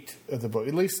meat of the book,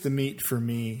 at least the meat for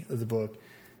me of the book,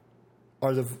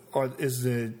 is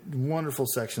the wonderful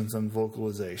sections on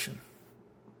vocalization.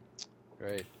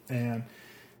 Great. And,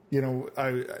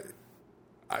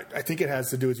 I think it has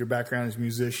to do with your background as a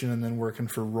musician and then working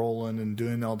for Roland and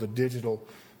doing all the digital,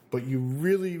 but you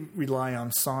really rely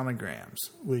on sonograms,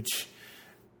 which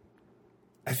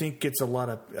I think gets a lot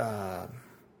of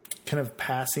kind of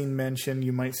passing mention.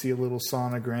 You might see a little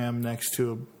sonogram next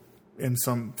to, in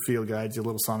some field guides, a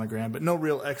little sonogram, but no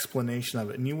real explanation of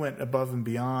it. And you went above and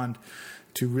beyond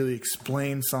to really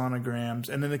explain sonograms,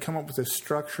 and then they come up with a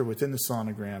structure within the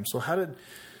sonogram. So how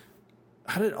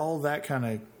did all that kind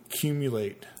of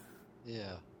accumulate?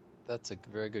 Yeah, that's a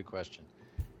very good question.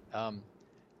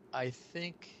 I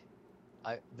think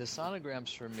the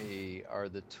sonograms for me are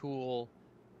the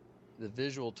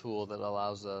visual tool that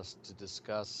allows us to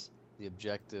discuss the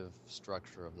objective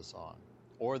structure of the song,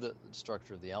 or the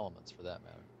structure of the elements for that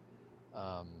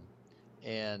matter.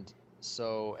 And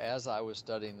so as I was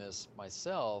studying this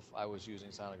myself, I was using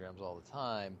sonograms all the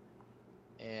time.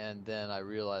 And then I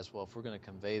realized, well, if we're going to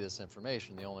convey this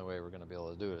information, the only way we're going to be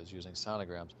able to do it is using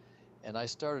sonograms. And I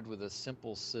started with a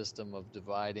simple system of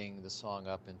dividing the song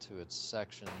up into its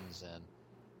sections and,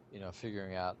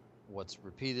 figuring out what's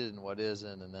repeated and what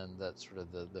isn't. And then that sort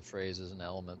of the phrases and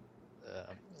element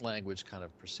language kind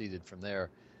of proceeded from there.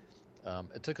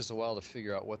 It took us a while to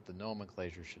figure out what the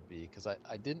nomenclature should be, because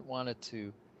I didn't want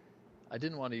to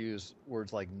use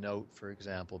words like note, for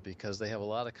example, because they have a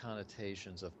lot of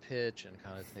connotations of pitch and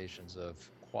connotations of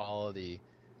quality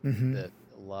that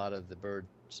a lot of the bird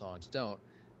songs don't,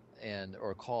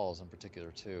 or calls in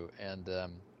particular too. And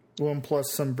and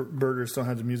plus some birders don't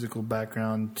have the musical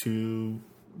background to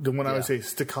I would say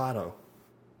staccato.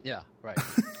 Yeah, right.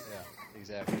 Yeah,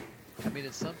 exactly. I mean,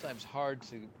 it's sometimes hard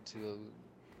to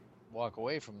walk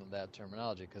away from that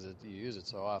terminology because you use it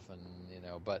so often,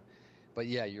 But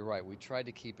yeah, you're right. We tried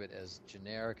to keep it as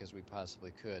generic as we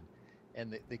possibly could.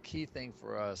 And the key thing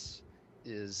for us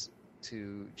is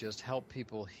to just help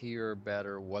people hear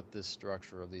better what the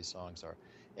structure of these songs are.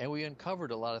 And we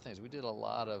uncovered a lot of things. We did a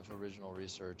lot of original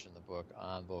research in the book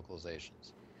on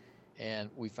vocalizations. And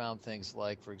we found things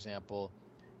like, for example,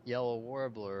 yellow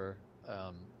warbler,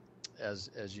 as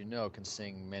you know, can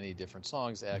sing many different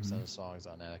songs, accented songs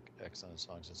on accented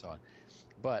songs and so on.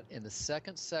 But in the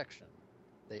second section,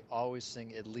 they always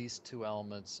sing at least 2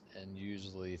 elements and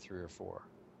usually 3 or 4.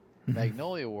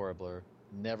 Magnolia warbler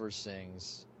never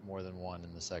sings more than 1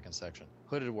 in the second section.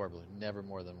 Hooded warbler, never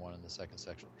more than 1 in the second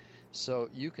section. So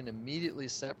you can immediately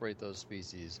separate those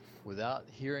species without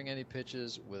hearing any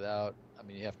pitches,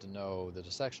 you have to know that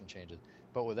a section changes,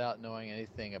 but without knowing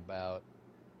anything about,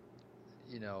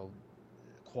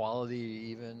 quality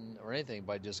even or anything,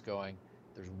 by just going,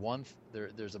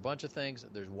 there's a bunch of things,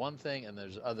 there's one thing, and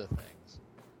there's other things.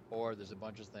 Or there's a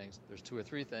bunch of things, there's 2 or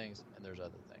 3 things, and there's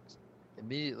other things.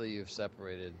 Immediately you've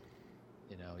separated,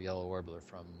 yellow warbler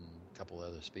from a couple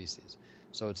other species.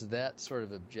 So it's that sort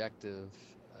of objective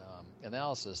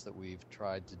analysis that we've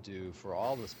tried to do for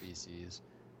all the species,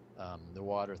 the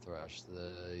water thrush,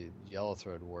 the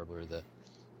yellow-throated warbler, the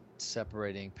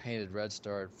separating painted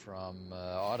redstart from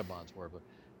Audubon's warbler.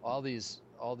 All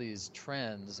these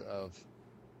trends of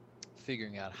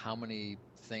figuring out how many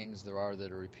things there are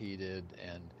that are repeated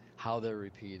and how they're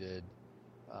repeated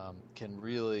can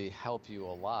really help you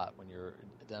a lot when you're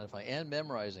identifying and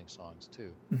memorizing songs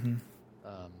too.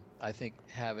 I think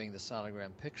having the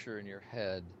sonogram picture in your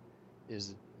head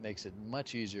makes it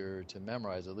much easier to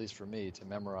memorize, at least for me, to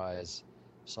memorize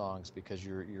songs because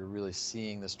you're really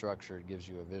seeing the structure. It gives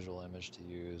you a visual image to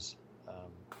use,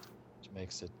 which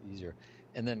makes it easier.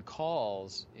 And then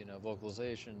calls,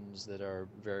 vocalizations that are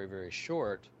very, very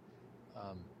short.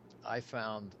 I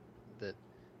found that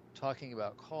talking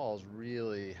about calls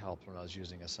really helped when I was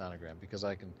using a sonogram because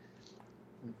I can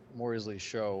more easily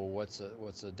show what's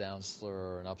a down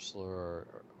slur or an up slur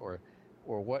or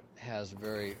what has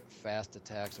very fast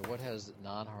attacks or what has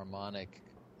non-harmonic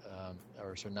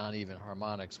or sort of non-even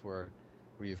harmonics where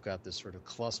you've got this sort of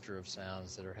cluster of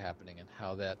sounds that are happening and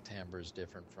how that timbre is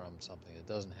different from something that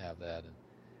doesn't have that, and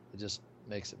it just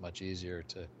makes it much easier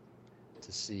to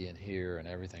see and hear and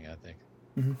everything, I think.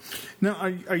 Mm-hmm. Now,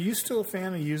 are you still a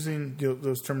fan of using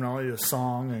those terminology of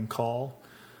song and call?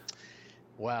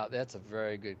 Wow, that's a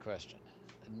very good question.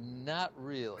 Not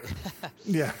really.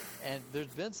 Yeah. And there's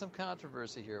been some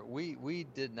controversy here. We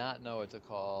did not know what to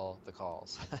call the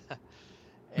calls.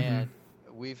 And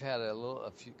we've had a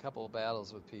couple of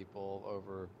battles with people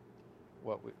over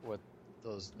what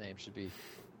those names should be.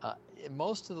 In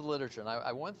most of the literature, and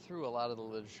I went through a lot of the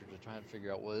literature to try and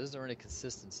figure out, well, is there any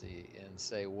consistency in,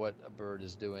 say, what a bird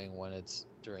is doing when it's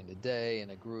during the day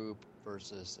in a group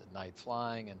versus at night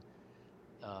flying and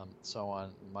so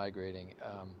on, migrating.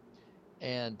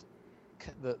 And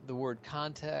the word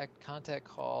contact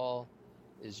call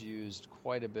is used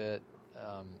quite a bit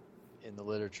in the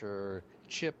literature.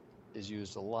 Chip is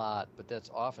used a lot, but that's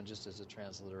often just as a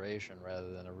transliteration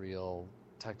rather than a real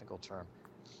technical term.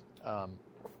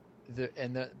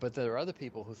 But there are other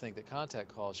people who think that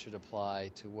contact calls should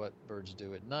apply to what birds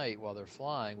do at night while they're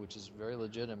flying, which is a very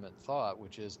legitimate thought,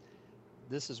 which is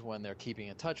this is when they're keeping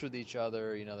in touch with each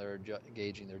other. They're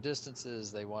gauging their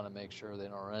distances. They want to make sure they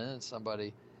don't run into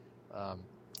somebody.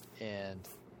 And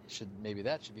maybe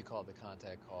that should be called the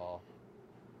contact call.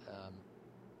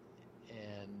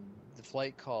 And the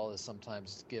flight call is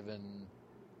sometimes given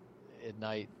at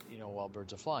night, while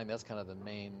birds are flying. That's kind of the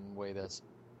main way that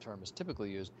term is typically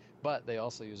used. But they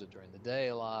also use it during the day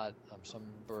a lot. Some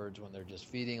birds, when they're just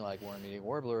feeding, like worm-eating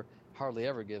warbler, hardly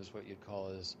ever gives what you'd call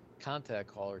as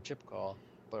contact call or chip call,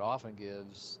 but often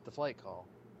gives the flight call.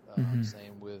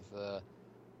 Same with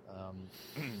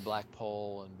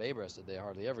blackpoll and bay-breasted. They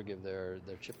hardly ever give their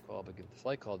chip call, but give the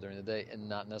flight call during the day, and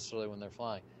not necessarily when they're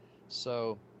flying.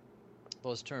 So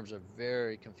those terms are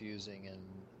very confusing and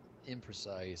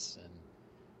imprecise, and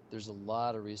there's a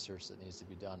lot of research that needs to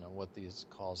be done on what these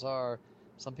calls are.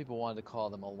 Some people wanted to call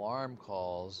them alarm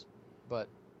calls, but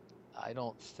I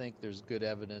don't think there's good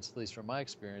evidence, at least from my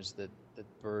experience, that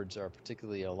birds are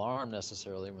particularly alarmed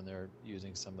necessarily when they're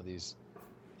using some of these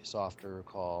softer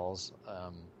calls.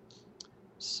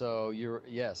 So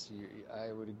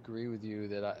I would agree with you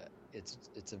that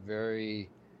it's a very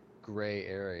gray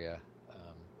area.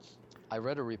 I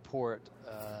read a report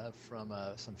from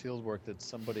some field work that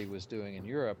somebody was doing in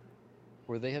Europe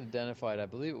where they had identified, I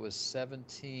believe it was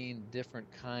 17 different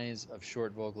kinds of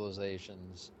short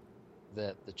vocalizations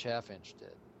that the chaffinch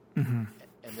did. Mm-hmm.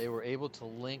 And they were able to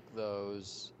link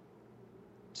those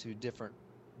to different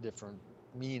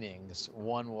meanings.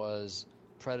 One was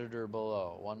predator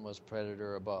below, one was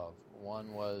predator above,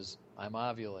 one was I'm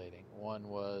ovulating, one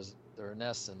was there are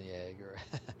nests in the egg, or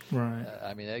right.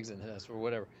 Eggs in the nest, or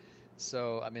whatever.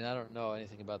 So, I don't know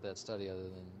anything about that study other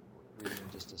than reading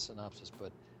just a synopsis,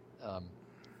 but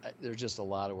there's just a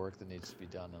lot of work that needs to be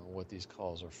done on what these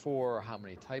calls are for, how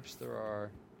many types there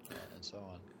are, and so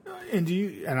on.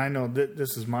 And I know that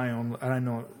this is my own, and I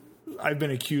know I've been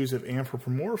accused of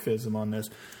anthropomorphism on this,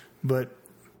 but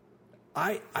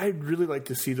I'd really like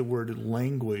to see the word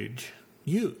language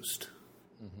used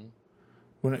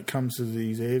when it comes to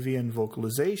these avian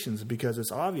vocalizations, because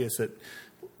it's obvious that,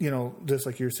 just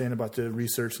like you were saying about the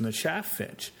research in the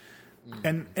chaffinch,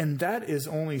 and that is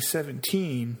only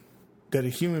 17 that a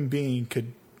human being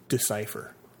could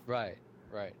decipher. Right.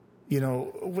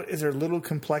 Is there little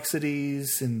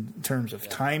complexities in terms of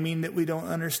timing that we don't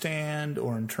understand,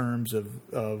 or in terms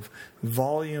of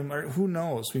volume, or who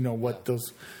knows? What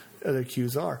those other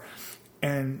cues are.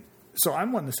 And so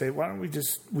I'm wanting to say, why don't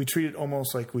we treat it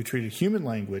almost like we treated human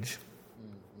language,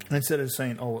 instead of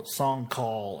saying, it's song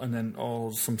call, and then,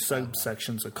 some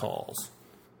subsections of calls.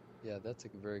 Yeah, that's a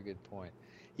very good point.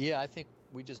 Yeah, I think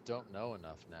we just don't know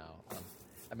enough now.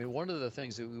 One of the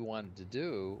things that we wanted to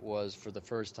do was, for the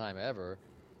first time ever,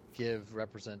 give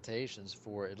representations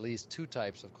for at least two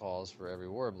types of calls for every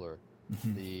warbler,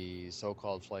 the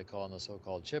so-called flight call and the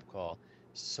so-called chip call.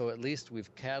 So at least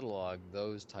we've cataloged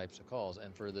those types of calls.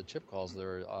 And for the chip calls,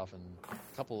 there are often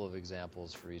a couple of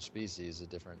examples for each species at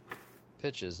different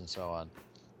pitches and so on.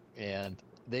 And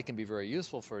they can be very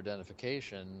useful for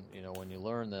identification, when you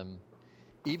learn them.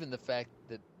 Even the fact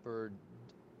that bird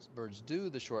birds do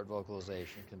the short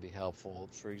vocalization can be helpful.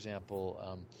 For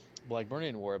example,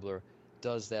 Blackburnian warbler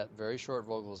does that very short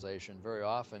vocalization very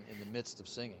often in the midst of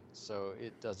singing. So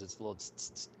it does its little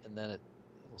tss, and then it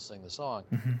will sing the song.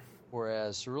 Mm-hmm.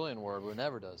 Whereas cerulean warbler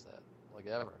never does that, like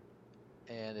ever.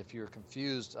 And if you're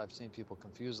confused, I've seen people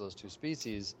confuse those two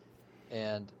species,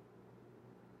 and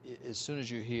as soon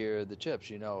as you hear the chips,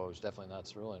 you know it's definitely not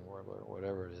cerulean warbler or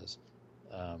whatever it is.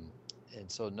 And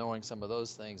so knowing some of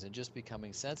those things and just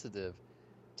becoming sensitive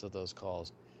to those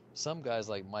calls. Some guys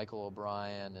like Michael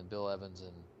O'Brien and Bill Evans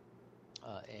and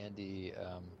Andy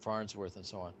Farnsworth and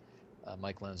so on,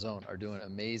 Mike Lanzone, are doing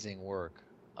amazing work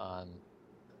on,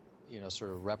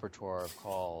 sort of repertoire of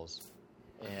calls.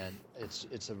 And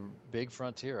it's a big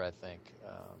frontier, I think,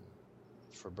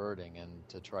 for birding, and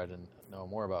to try to know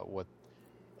more about what,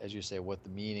 as you say, what the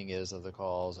meaning is of the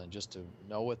calls, and just to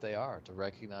know what they are, to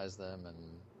recognize them and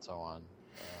so on,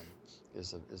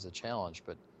 is a challenge.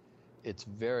 But it's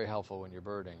very helpful when you're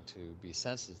birding to be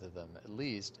sensitive to them at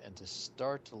least, and to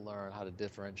start to learn how to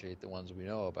differentiate the ones we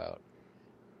know about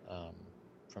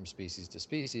from species to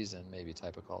species, and maybe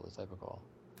type of call to type of call.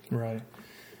 Right.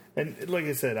 And like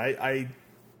I said, I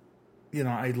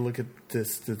look at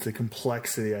this, the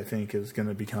complexity, I think, is going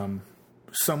to become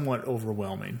somewhat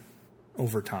overwhelming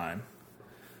over time.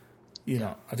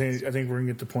 I think we're going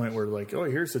to get to the point where, like, oh,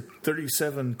 here's the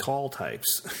 37 call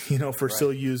types, for right.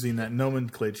 Still using that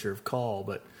nomenclature of call.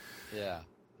 But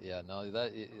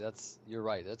that's you're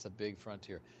right. That's a big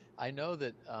frontier. I know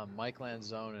that Mike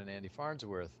Lanzone and Andy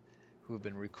Farnsworth, who have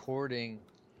been recording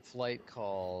flight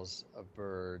calls of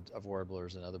birds, of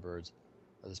warblers and other birds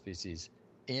of the species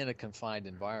in a confined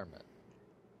environment,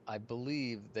 I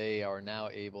believe they are now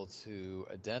able to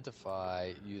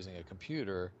identify, using a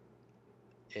computer,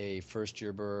 a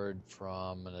first-year bird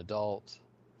from an adult,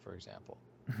 for example.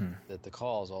 Mm-hmm. That the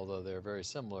calls, although they're very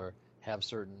similar, have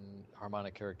certain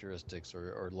harmonic characteristics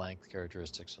or length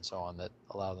characteristics and so on that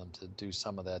allow them to do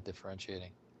some of that differentiating.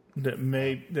 That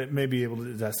may be able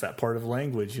to. That's that part of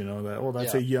language,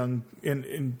 that's a young,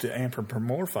 and to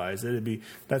anthropomorphize it,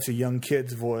 that's a young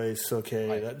kid's voice.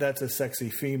 Okay, right. That's a sexy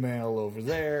female over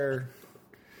there.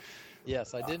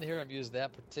 Yes, I didn't hear him use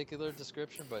that particular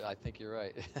description, but I think you're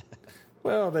right.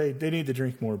 Well, they need to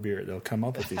drink more beer. They'll come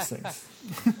up with these things.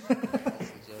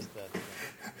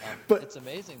 But it's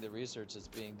amazing the research that's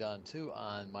being done too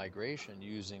on migration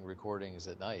using recordings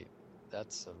at night.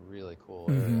 That's a really cool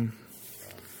area. Mm-hmm.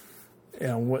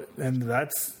 And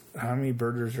that's how many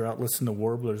birders are out listening to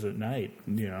warblers at night?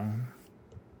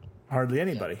 Hardly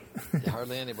anybody. Yeah,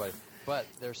 hardly anybody. But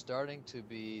there's starting to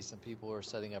be some people who are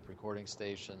setting up recording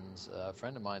stations. A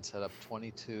friend of mine set up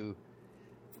 22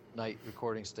 night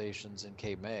recording stations in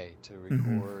Cape May to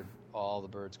record all the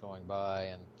birds going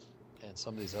by, and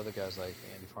some of these other guys like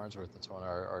Andy Farnsworth and so on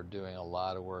are doing a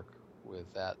lot of work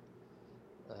with that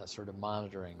sort of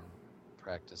monitoring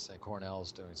practice. And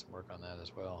Cornell's doing some work on that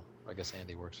as well. I guess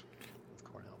Andy works with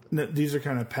Cornell. But these are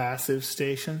kind of passive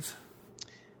stations?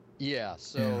 Yeah,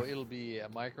 so it'll be a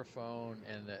microphone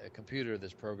and a computer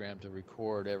that's programmed to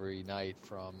record every night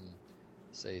from,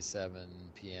 say, 7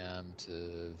 p.m.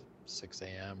 to 6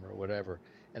 a.m. or whatever.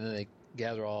 And then they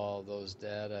gather all those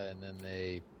data, and then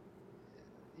they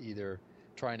either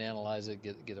try and analyze it,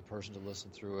 get a person to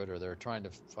listen through it, or they're trying to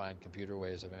find computer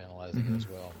ways of analyzing it as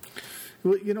well.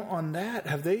 Well, on that,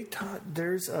 have they taught?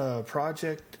 There's a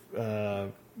project,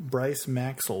 Bryce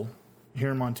Maxwell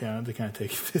here in Montana, to kind of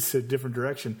take this a different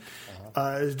direction,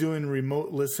 is doing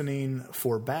remote listening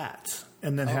for bats,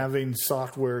 and then having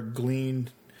software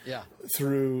gleaned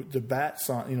through the bat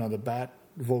song, the bat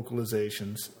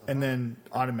vocalizations, and then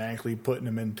automatically putting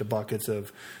them into buckets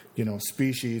of,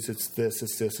 species. It's this,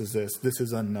 this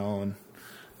is unknown,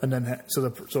 and then so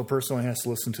a person only has to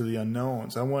listen to the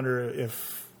unknowns. I wonder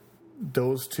if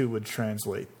those two would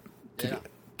translate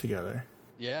together.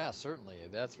 Yeah, certainly.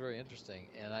 That's very interesting.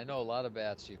 And I know a lot of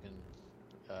bats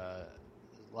a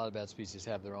lot of bat species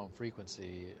have their own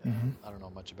frequency. I don't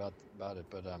know much about it,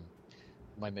 but it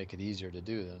might make it easier to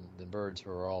do than birds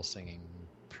who are all singing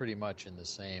pretty much in the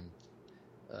same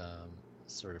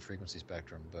sort of frequency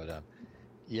spectrum. But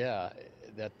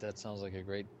that sounds like a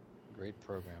great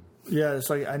program. Yeah, it's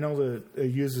like, I know that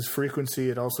it uses frequency.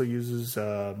 It also uses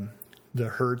the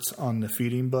hertz on the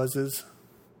feeding buzzes.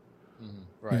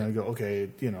 Right. You go, okay,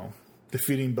 the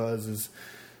feeding buzz is,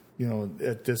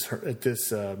 at this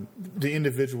the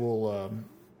individual,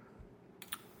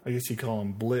 I guess you call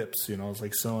them blips, it's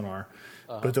like sonar.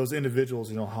 But those individuals,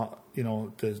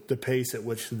 the pace at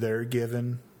which they're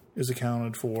given is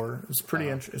accounted for. It's pretty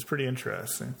it's pretty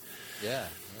interesting. Yeah.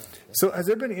 So has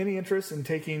there been any interest in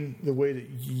taking the way that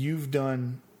you've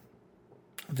done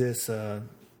this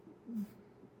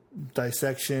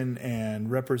dissection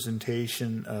and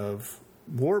representation of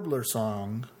warbler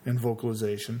song and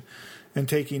vocalization, and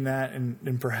taking that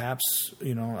and perhaps,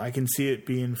 I can see it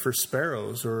being for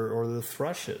sparrows or the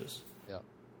thrushes.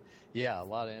 Yeah, a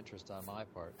lot of interest on my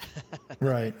part.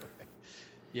 Right.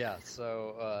 Yeah,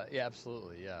 so,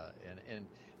 absolutely, yeah. And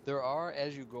there are,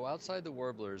 as you go outside the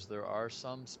warblers, there are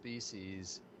some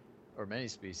species, or many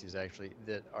species actually,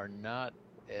 that are not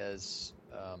as,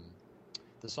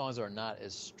 the songs are not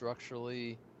as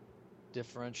structurally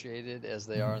differentiated as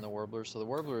they are in the warblers. So the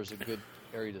warbler is a good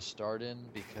area to start in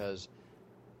because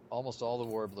almost all the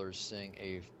warblers sing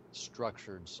a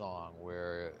structured song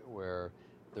where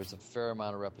there's a fair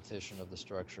amount of repetition of the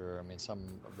structure. I mean,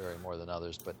 some vary more than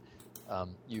others, but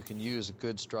you can use a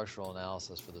good structural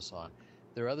analysis for the song.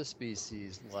 There are other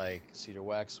species like cedar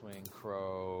waxwing,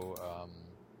 crow,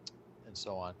 and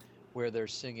so on, where they're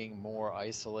singing more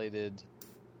isolated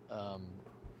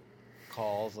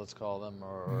calls, let's call them,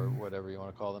 or whatever you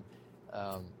want to call them,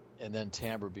 and then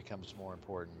timbre becomes more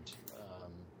important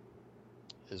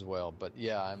as well. But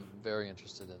yeah, I'm very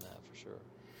interested in that for sure.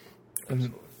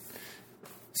 Absolutely.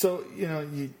 So,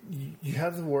 you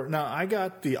have the word. Now, I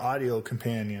got the audio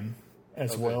companion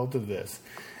as well to this.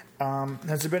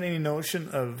 Has there been any notion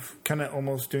of kind of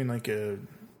almost doing like I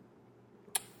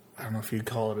don't know if you'd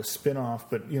call it a spin-off,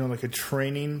 but, like a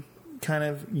training kind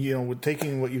of, with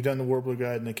taking what you've done, the Warbler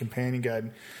Guide and the Companion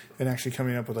Guide, and actually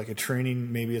coming up with like a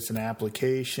training, maybe it's an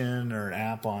application or an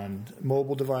app on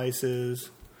mobile devices?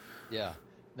 Yeah.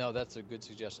 No, that's a good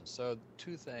suggestion. So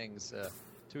two things,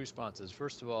 two responses.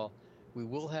 First of all, we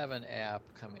will have an app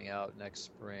coming out next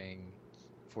spring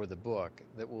for the book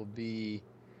that will be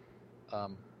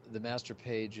the master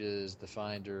pages, the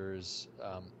finders,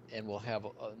 and we'll have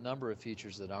a number of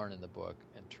features that aren't in the book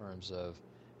in terms of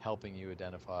helping you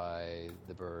identify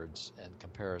the birds and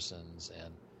comparisons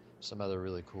and some other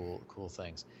really cool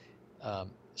things.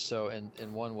 So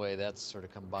in one way, that sort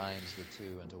of combines the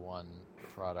two into one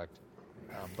product.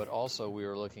 But also we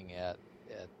are looking at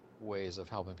ways of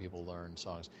helping people learn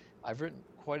songs. I've written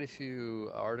quite a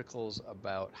few articles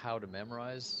about how to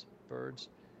memorize birds.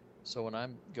 So when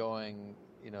I'm going,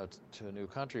 to a new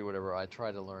country, whatever, I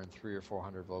try to learn 300 or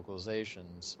 400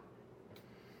 vocalizations.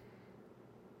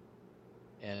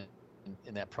 And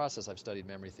in that process, I've studied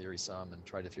memory theory some and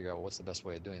tried to figure out what's the best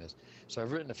way of doing this. So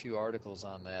I've written a few articles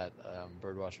on that.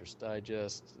 Birdwatcher's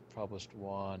Digest published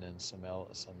one, and some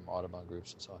Audubon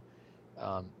groups and so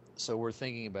on. So we're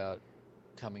thinking about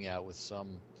coming out with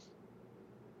some.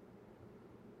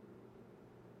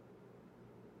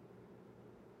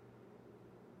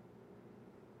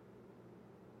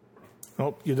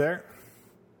 Oh, you there?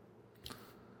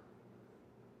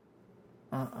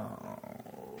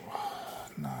 Uh-oh.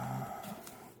 Nah.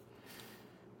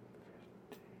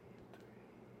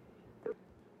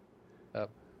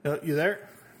 You there?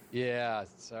 Yeah,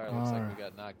 sorry. Looks like we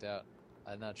got knocked out.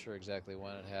 I'm not sure exactly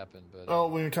when it happened, but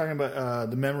we were talking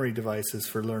about the memory devices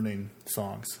for learning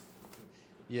songs.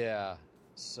 Yeah.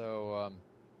 So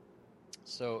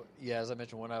yeah, as I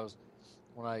mentioned,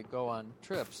 when I go on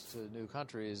trips to new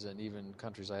countries and even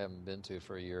countries I haven't been to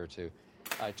for a year or two,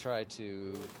 I try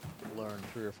to learn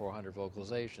 300 or 400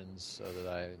 vocalizations so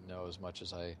that I know as much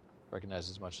as I recognize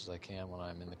as much as I can when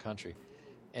I'm in the country.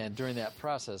 And during that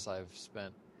process, I've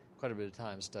spent quite a bit of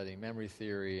time studying memory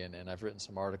theory, and I've written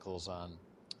some articles on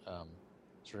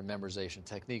sort of memorization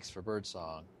techniques for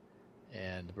birdsong.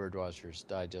 And Birdwatcher's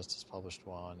Digest has published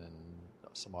one, and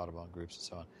some Audubon groups and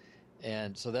so on.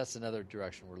 And so that's another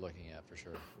direction we're looking at for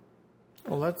sure.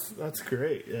 Well, that's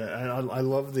great. Yeah, I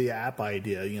love the app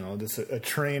idea. Just a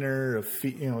trainer,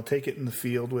 take it in the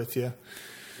field with you.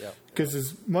 Yeah. Because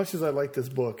as much as I like this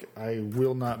book, I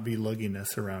will not be lugging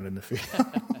this around in the field.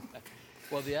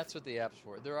 Well, that's what the app's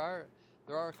for. There are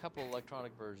a couple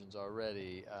electronic versions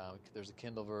already. There's a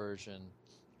Kindle version.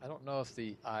 I don't know if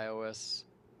the iOS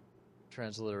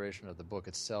transliteration of the book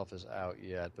itself is out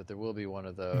yet, but there will be one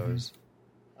of those.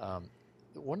 Mm-hmm.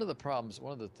 One of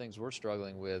the things we're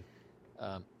struggling with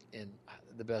in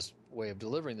the best way of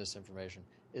delivering this information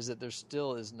is that there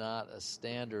still is not a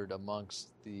standard amongst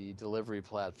the delivery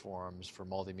platforms for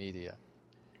multimedia.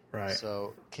 Right.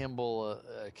 So Kindle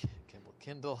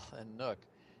and Nook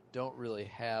don't really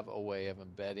have a way of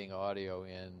embedding audio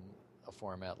in a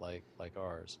format like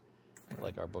ours,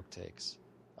 like our book takes.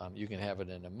 You can have it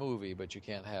in a movie, but you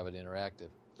can't have it interactive.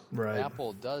 Right.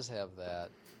 Apple does have that,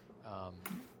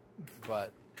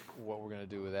 but what we're going to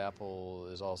do with Apple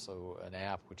is also an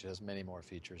app which has many more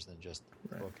features than just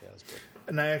the book has. But.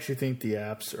 And I actually think the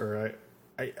apps are,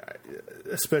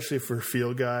 especially for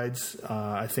field guides,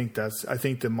 I think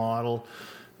the model,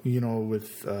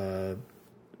 with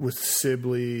with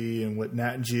Sibley and what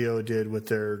Nat Geo did with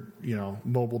their,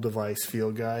 mobile device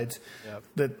field guides. Yep.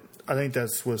 That I think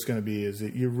that's what's going to be, is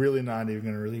that you're really not even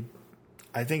going to really,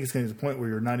 I think it's going to be the point where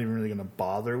you're not even really going to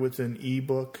bother with an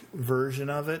ebook version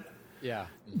of it. Yeah.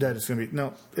 That it's going to be,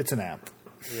 no, it's an app.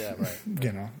 Yeah, right.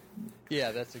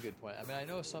 Yeah, that's a good point. I mean, I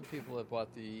know some people have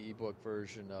bought the ebook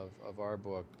version of our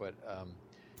book, but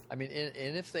I mean,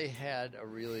 and if they had a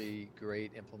really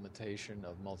great implementation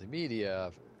of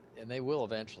multimedia, and they will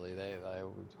eventually, I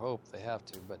would hope they have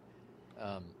to, but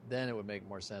then it would make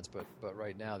more sense. But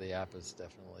right now, the app is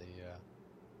definitely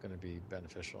going to be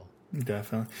beneficial.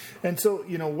 Definitely. And so,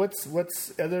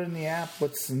 what's other than the app?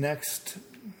 What's next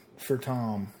for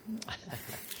Tom?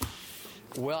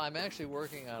 Well, I'm actually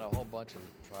working on a whole bunch of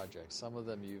projects. Some of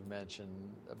them you've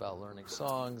mentioned about learning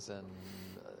songs and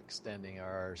extending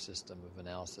our system of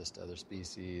analysis to other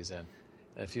species, and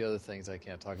a few other things I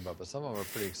can't talk about, but some of them are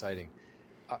pretty exciting.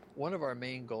 One of our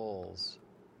main goals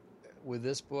with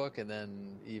this book, and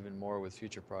then even more with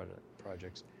future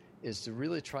projects, is to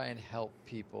really try and help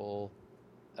people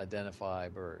identify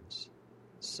birds.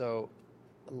 So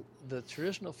the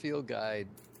traditional field guide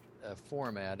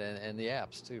format, and the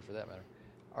apps too for that matter,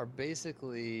 are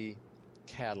basically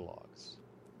catalogs.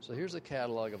 So here's a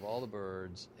catalog of all the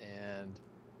birds, and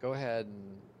go ahead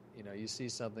and, you see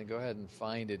something, go ahead and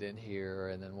find it in here,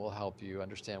 and then we'll help you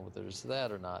understand whether it's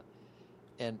that or not.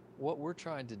 And what we're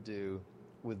trying to do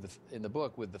in the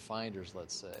book with the finders,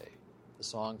 let's say, the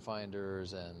song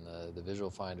finders and the visual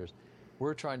finders,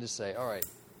 we're trying to say, all right,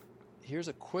 here's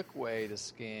a quick way to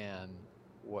scan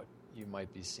what you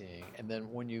might be seeing. And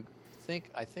then when you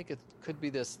I think it could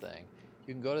be this thing,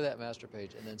 you can go to that master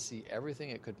page and then see everything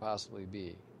it could possibly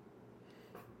be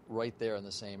right there in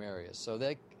the same area. So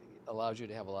that allows you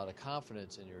to have a lot of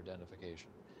confidence in your identification,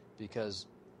 because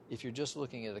if you're just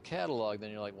looking at a catalog, then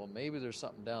you're like, well, maybe there's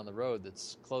something down the road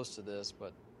that's close to this,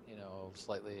 but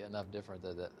slightly enough different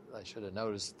that I should have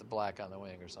noticed the black on the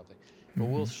wing or something. But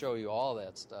we'll show you all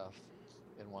that stuff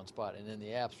in one spot, and in the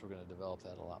apps we're going to develop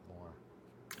that a lot more.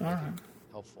 All right.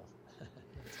 Helpful.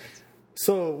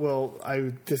 So, well,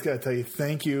 I just got to tell you,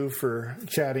 thank you for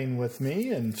chatting with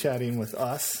me and chatting with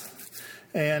us.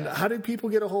 And how did people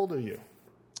get a hold of you?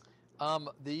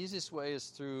 The easiest way is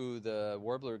through the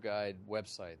Warbler Guide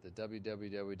website, the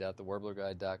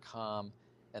www.thewarblerguide.com,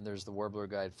 and there's the Warbler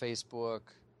Guide Facebook,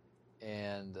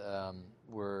 and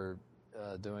we're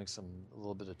doing a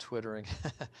little bit of Twittering.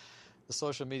 The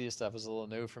social media stuff is a little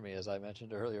new for me, as I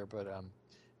mentioned earlier, but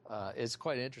it's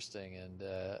quite interesting, and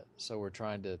so we're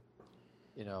trying to,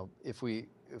 if we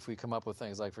come up with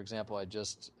things like, for example, I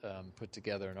just put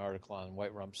together an article on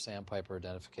white rump sandpiper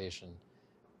identification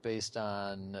based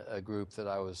on a group that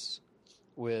I was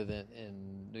with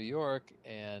in New York,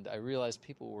 and I realized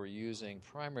people were using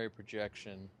primary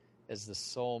projection as the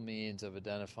sole means of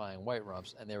identifying white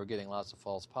rumps, and they were getting lots of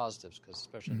false positives, because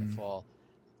especially in the fall,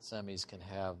 semis can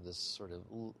have this sort of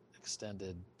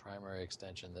extended primary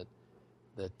extension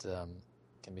that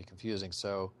can be confusing.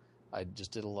 So I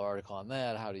just did a little article on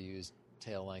that, how to use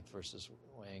tail length versus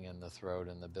wing and the throat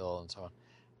and the bill and so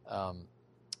on.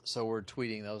 So we're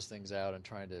tweeting those things out and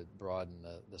trying to broaden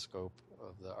the scope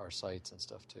of our sites and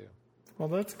stuff too. Well,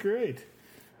 that's great.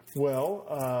 Well,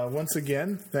 once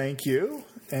again, thank you,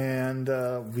 and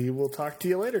we will talk to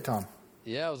you later, Tom.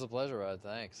 Yeah, it was a pleasure, Rod.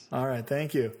 Thanks. All right,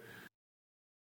 thank you.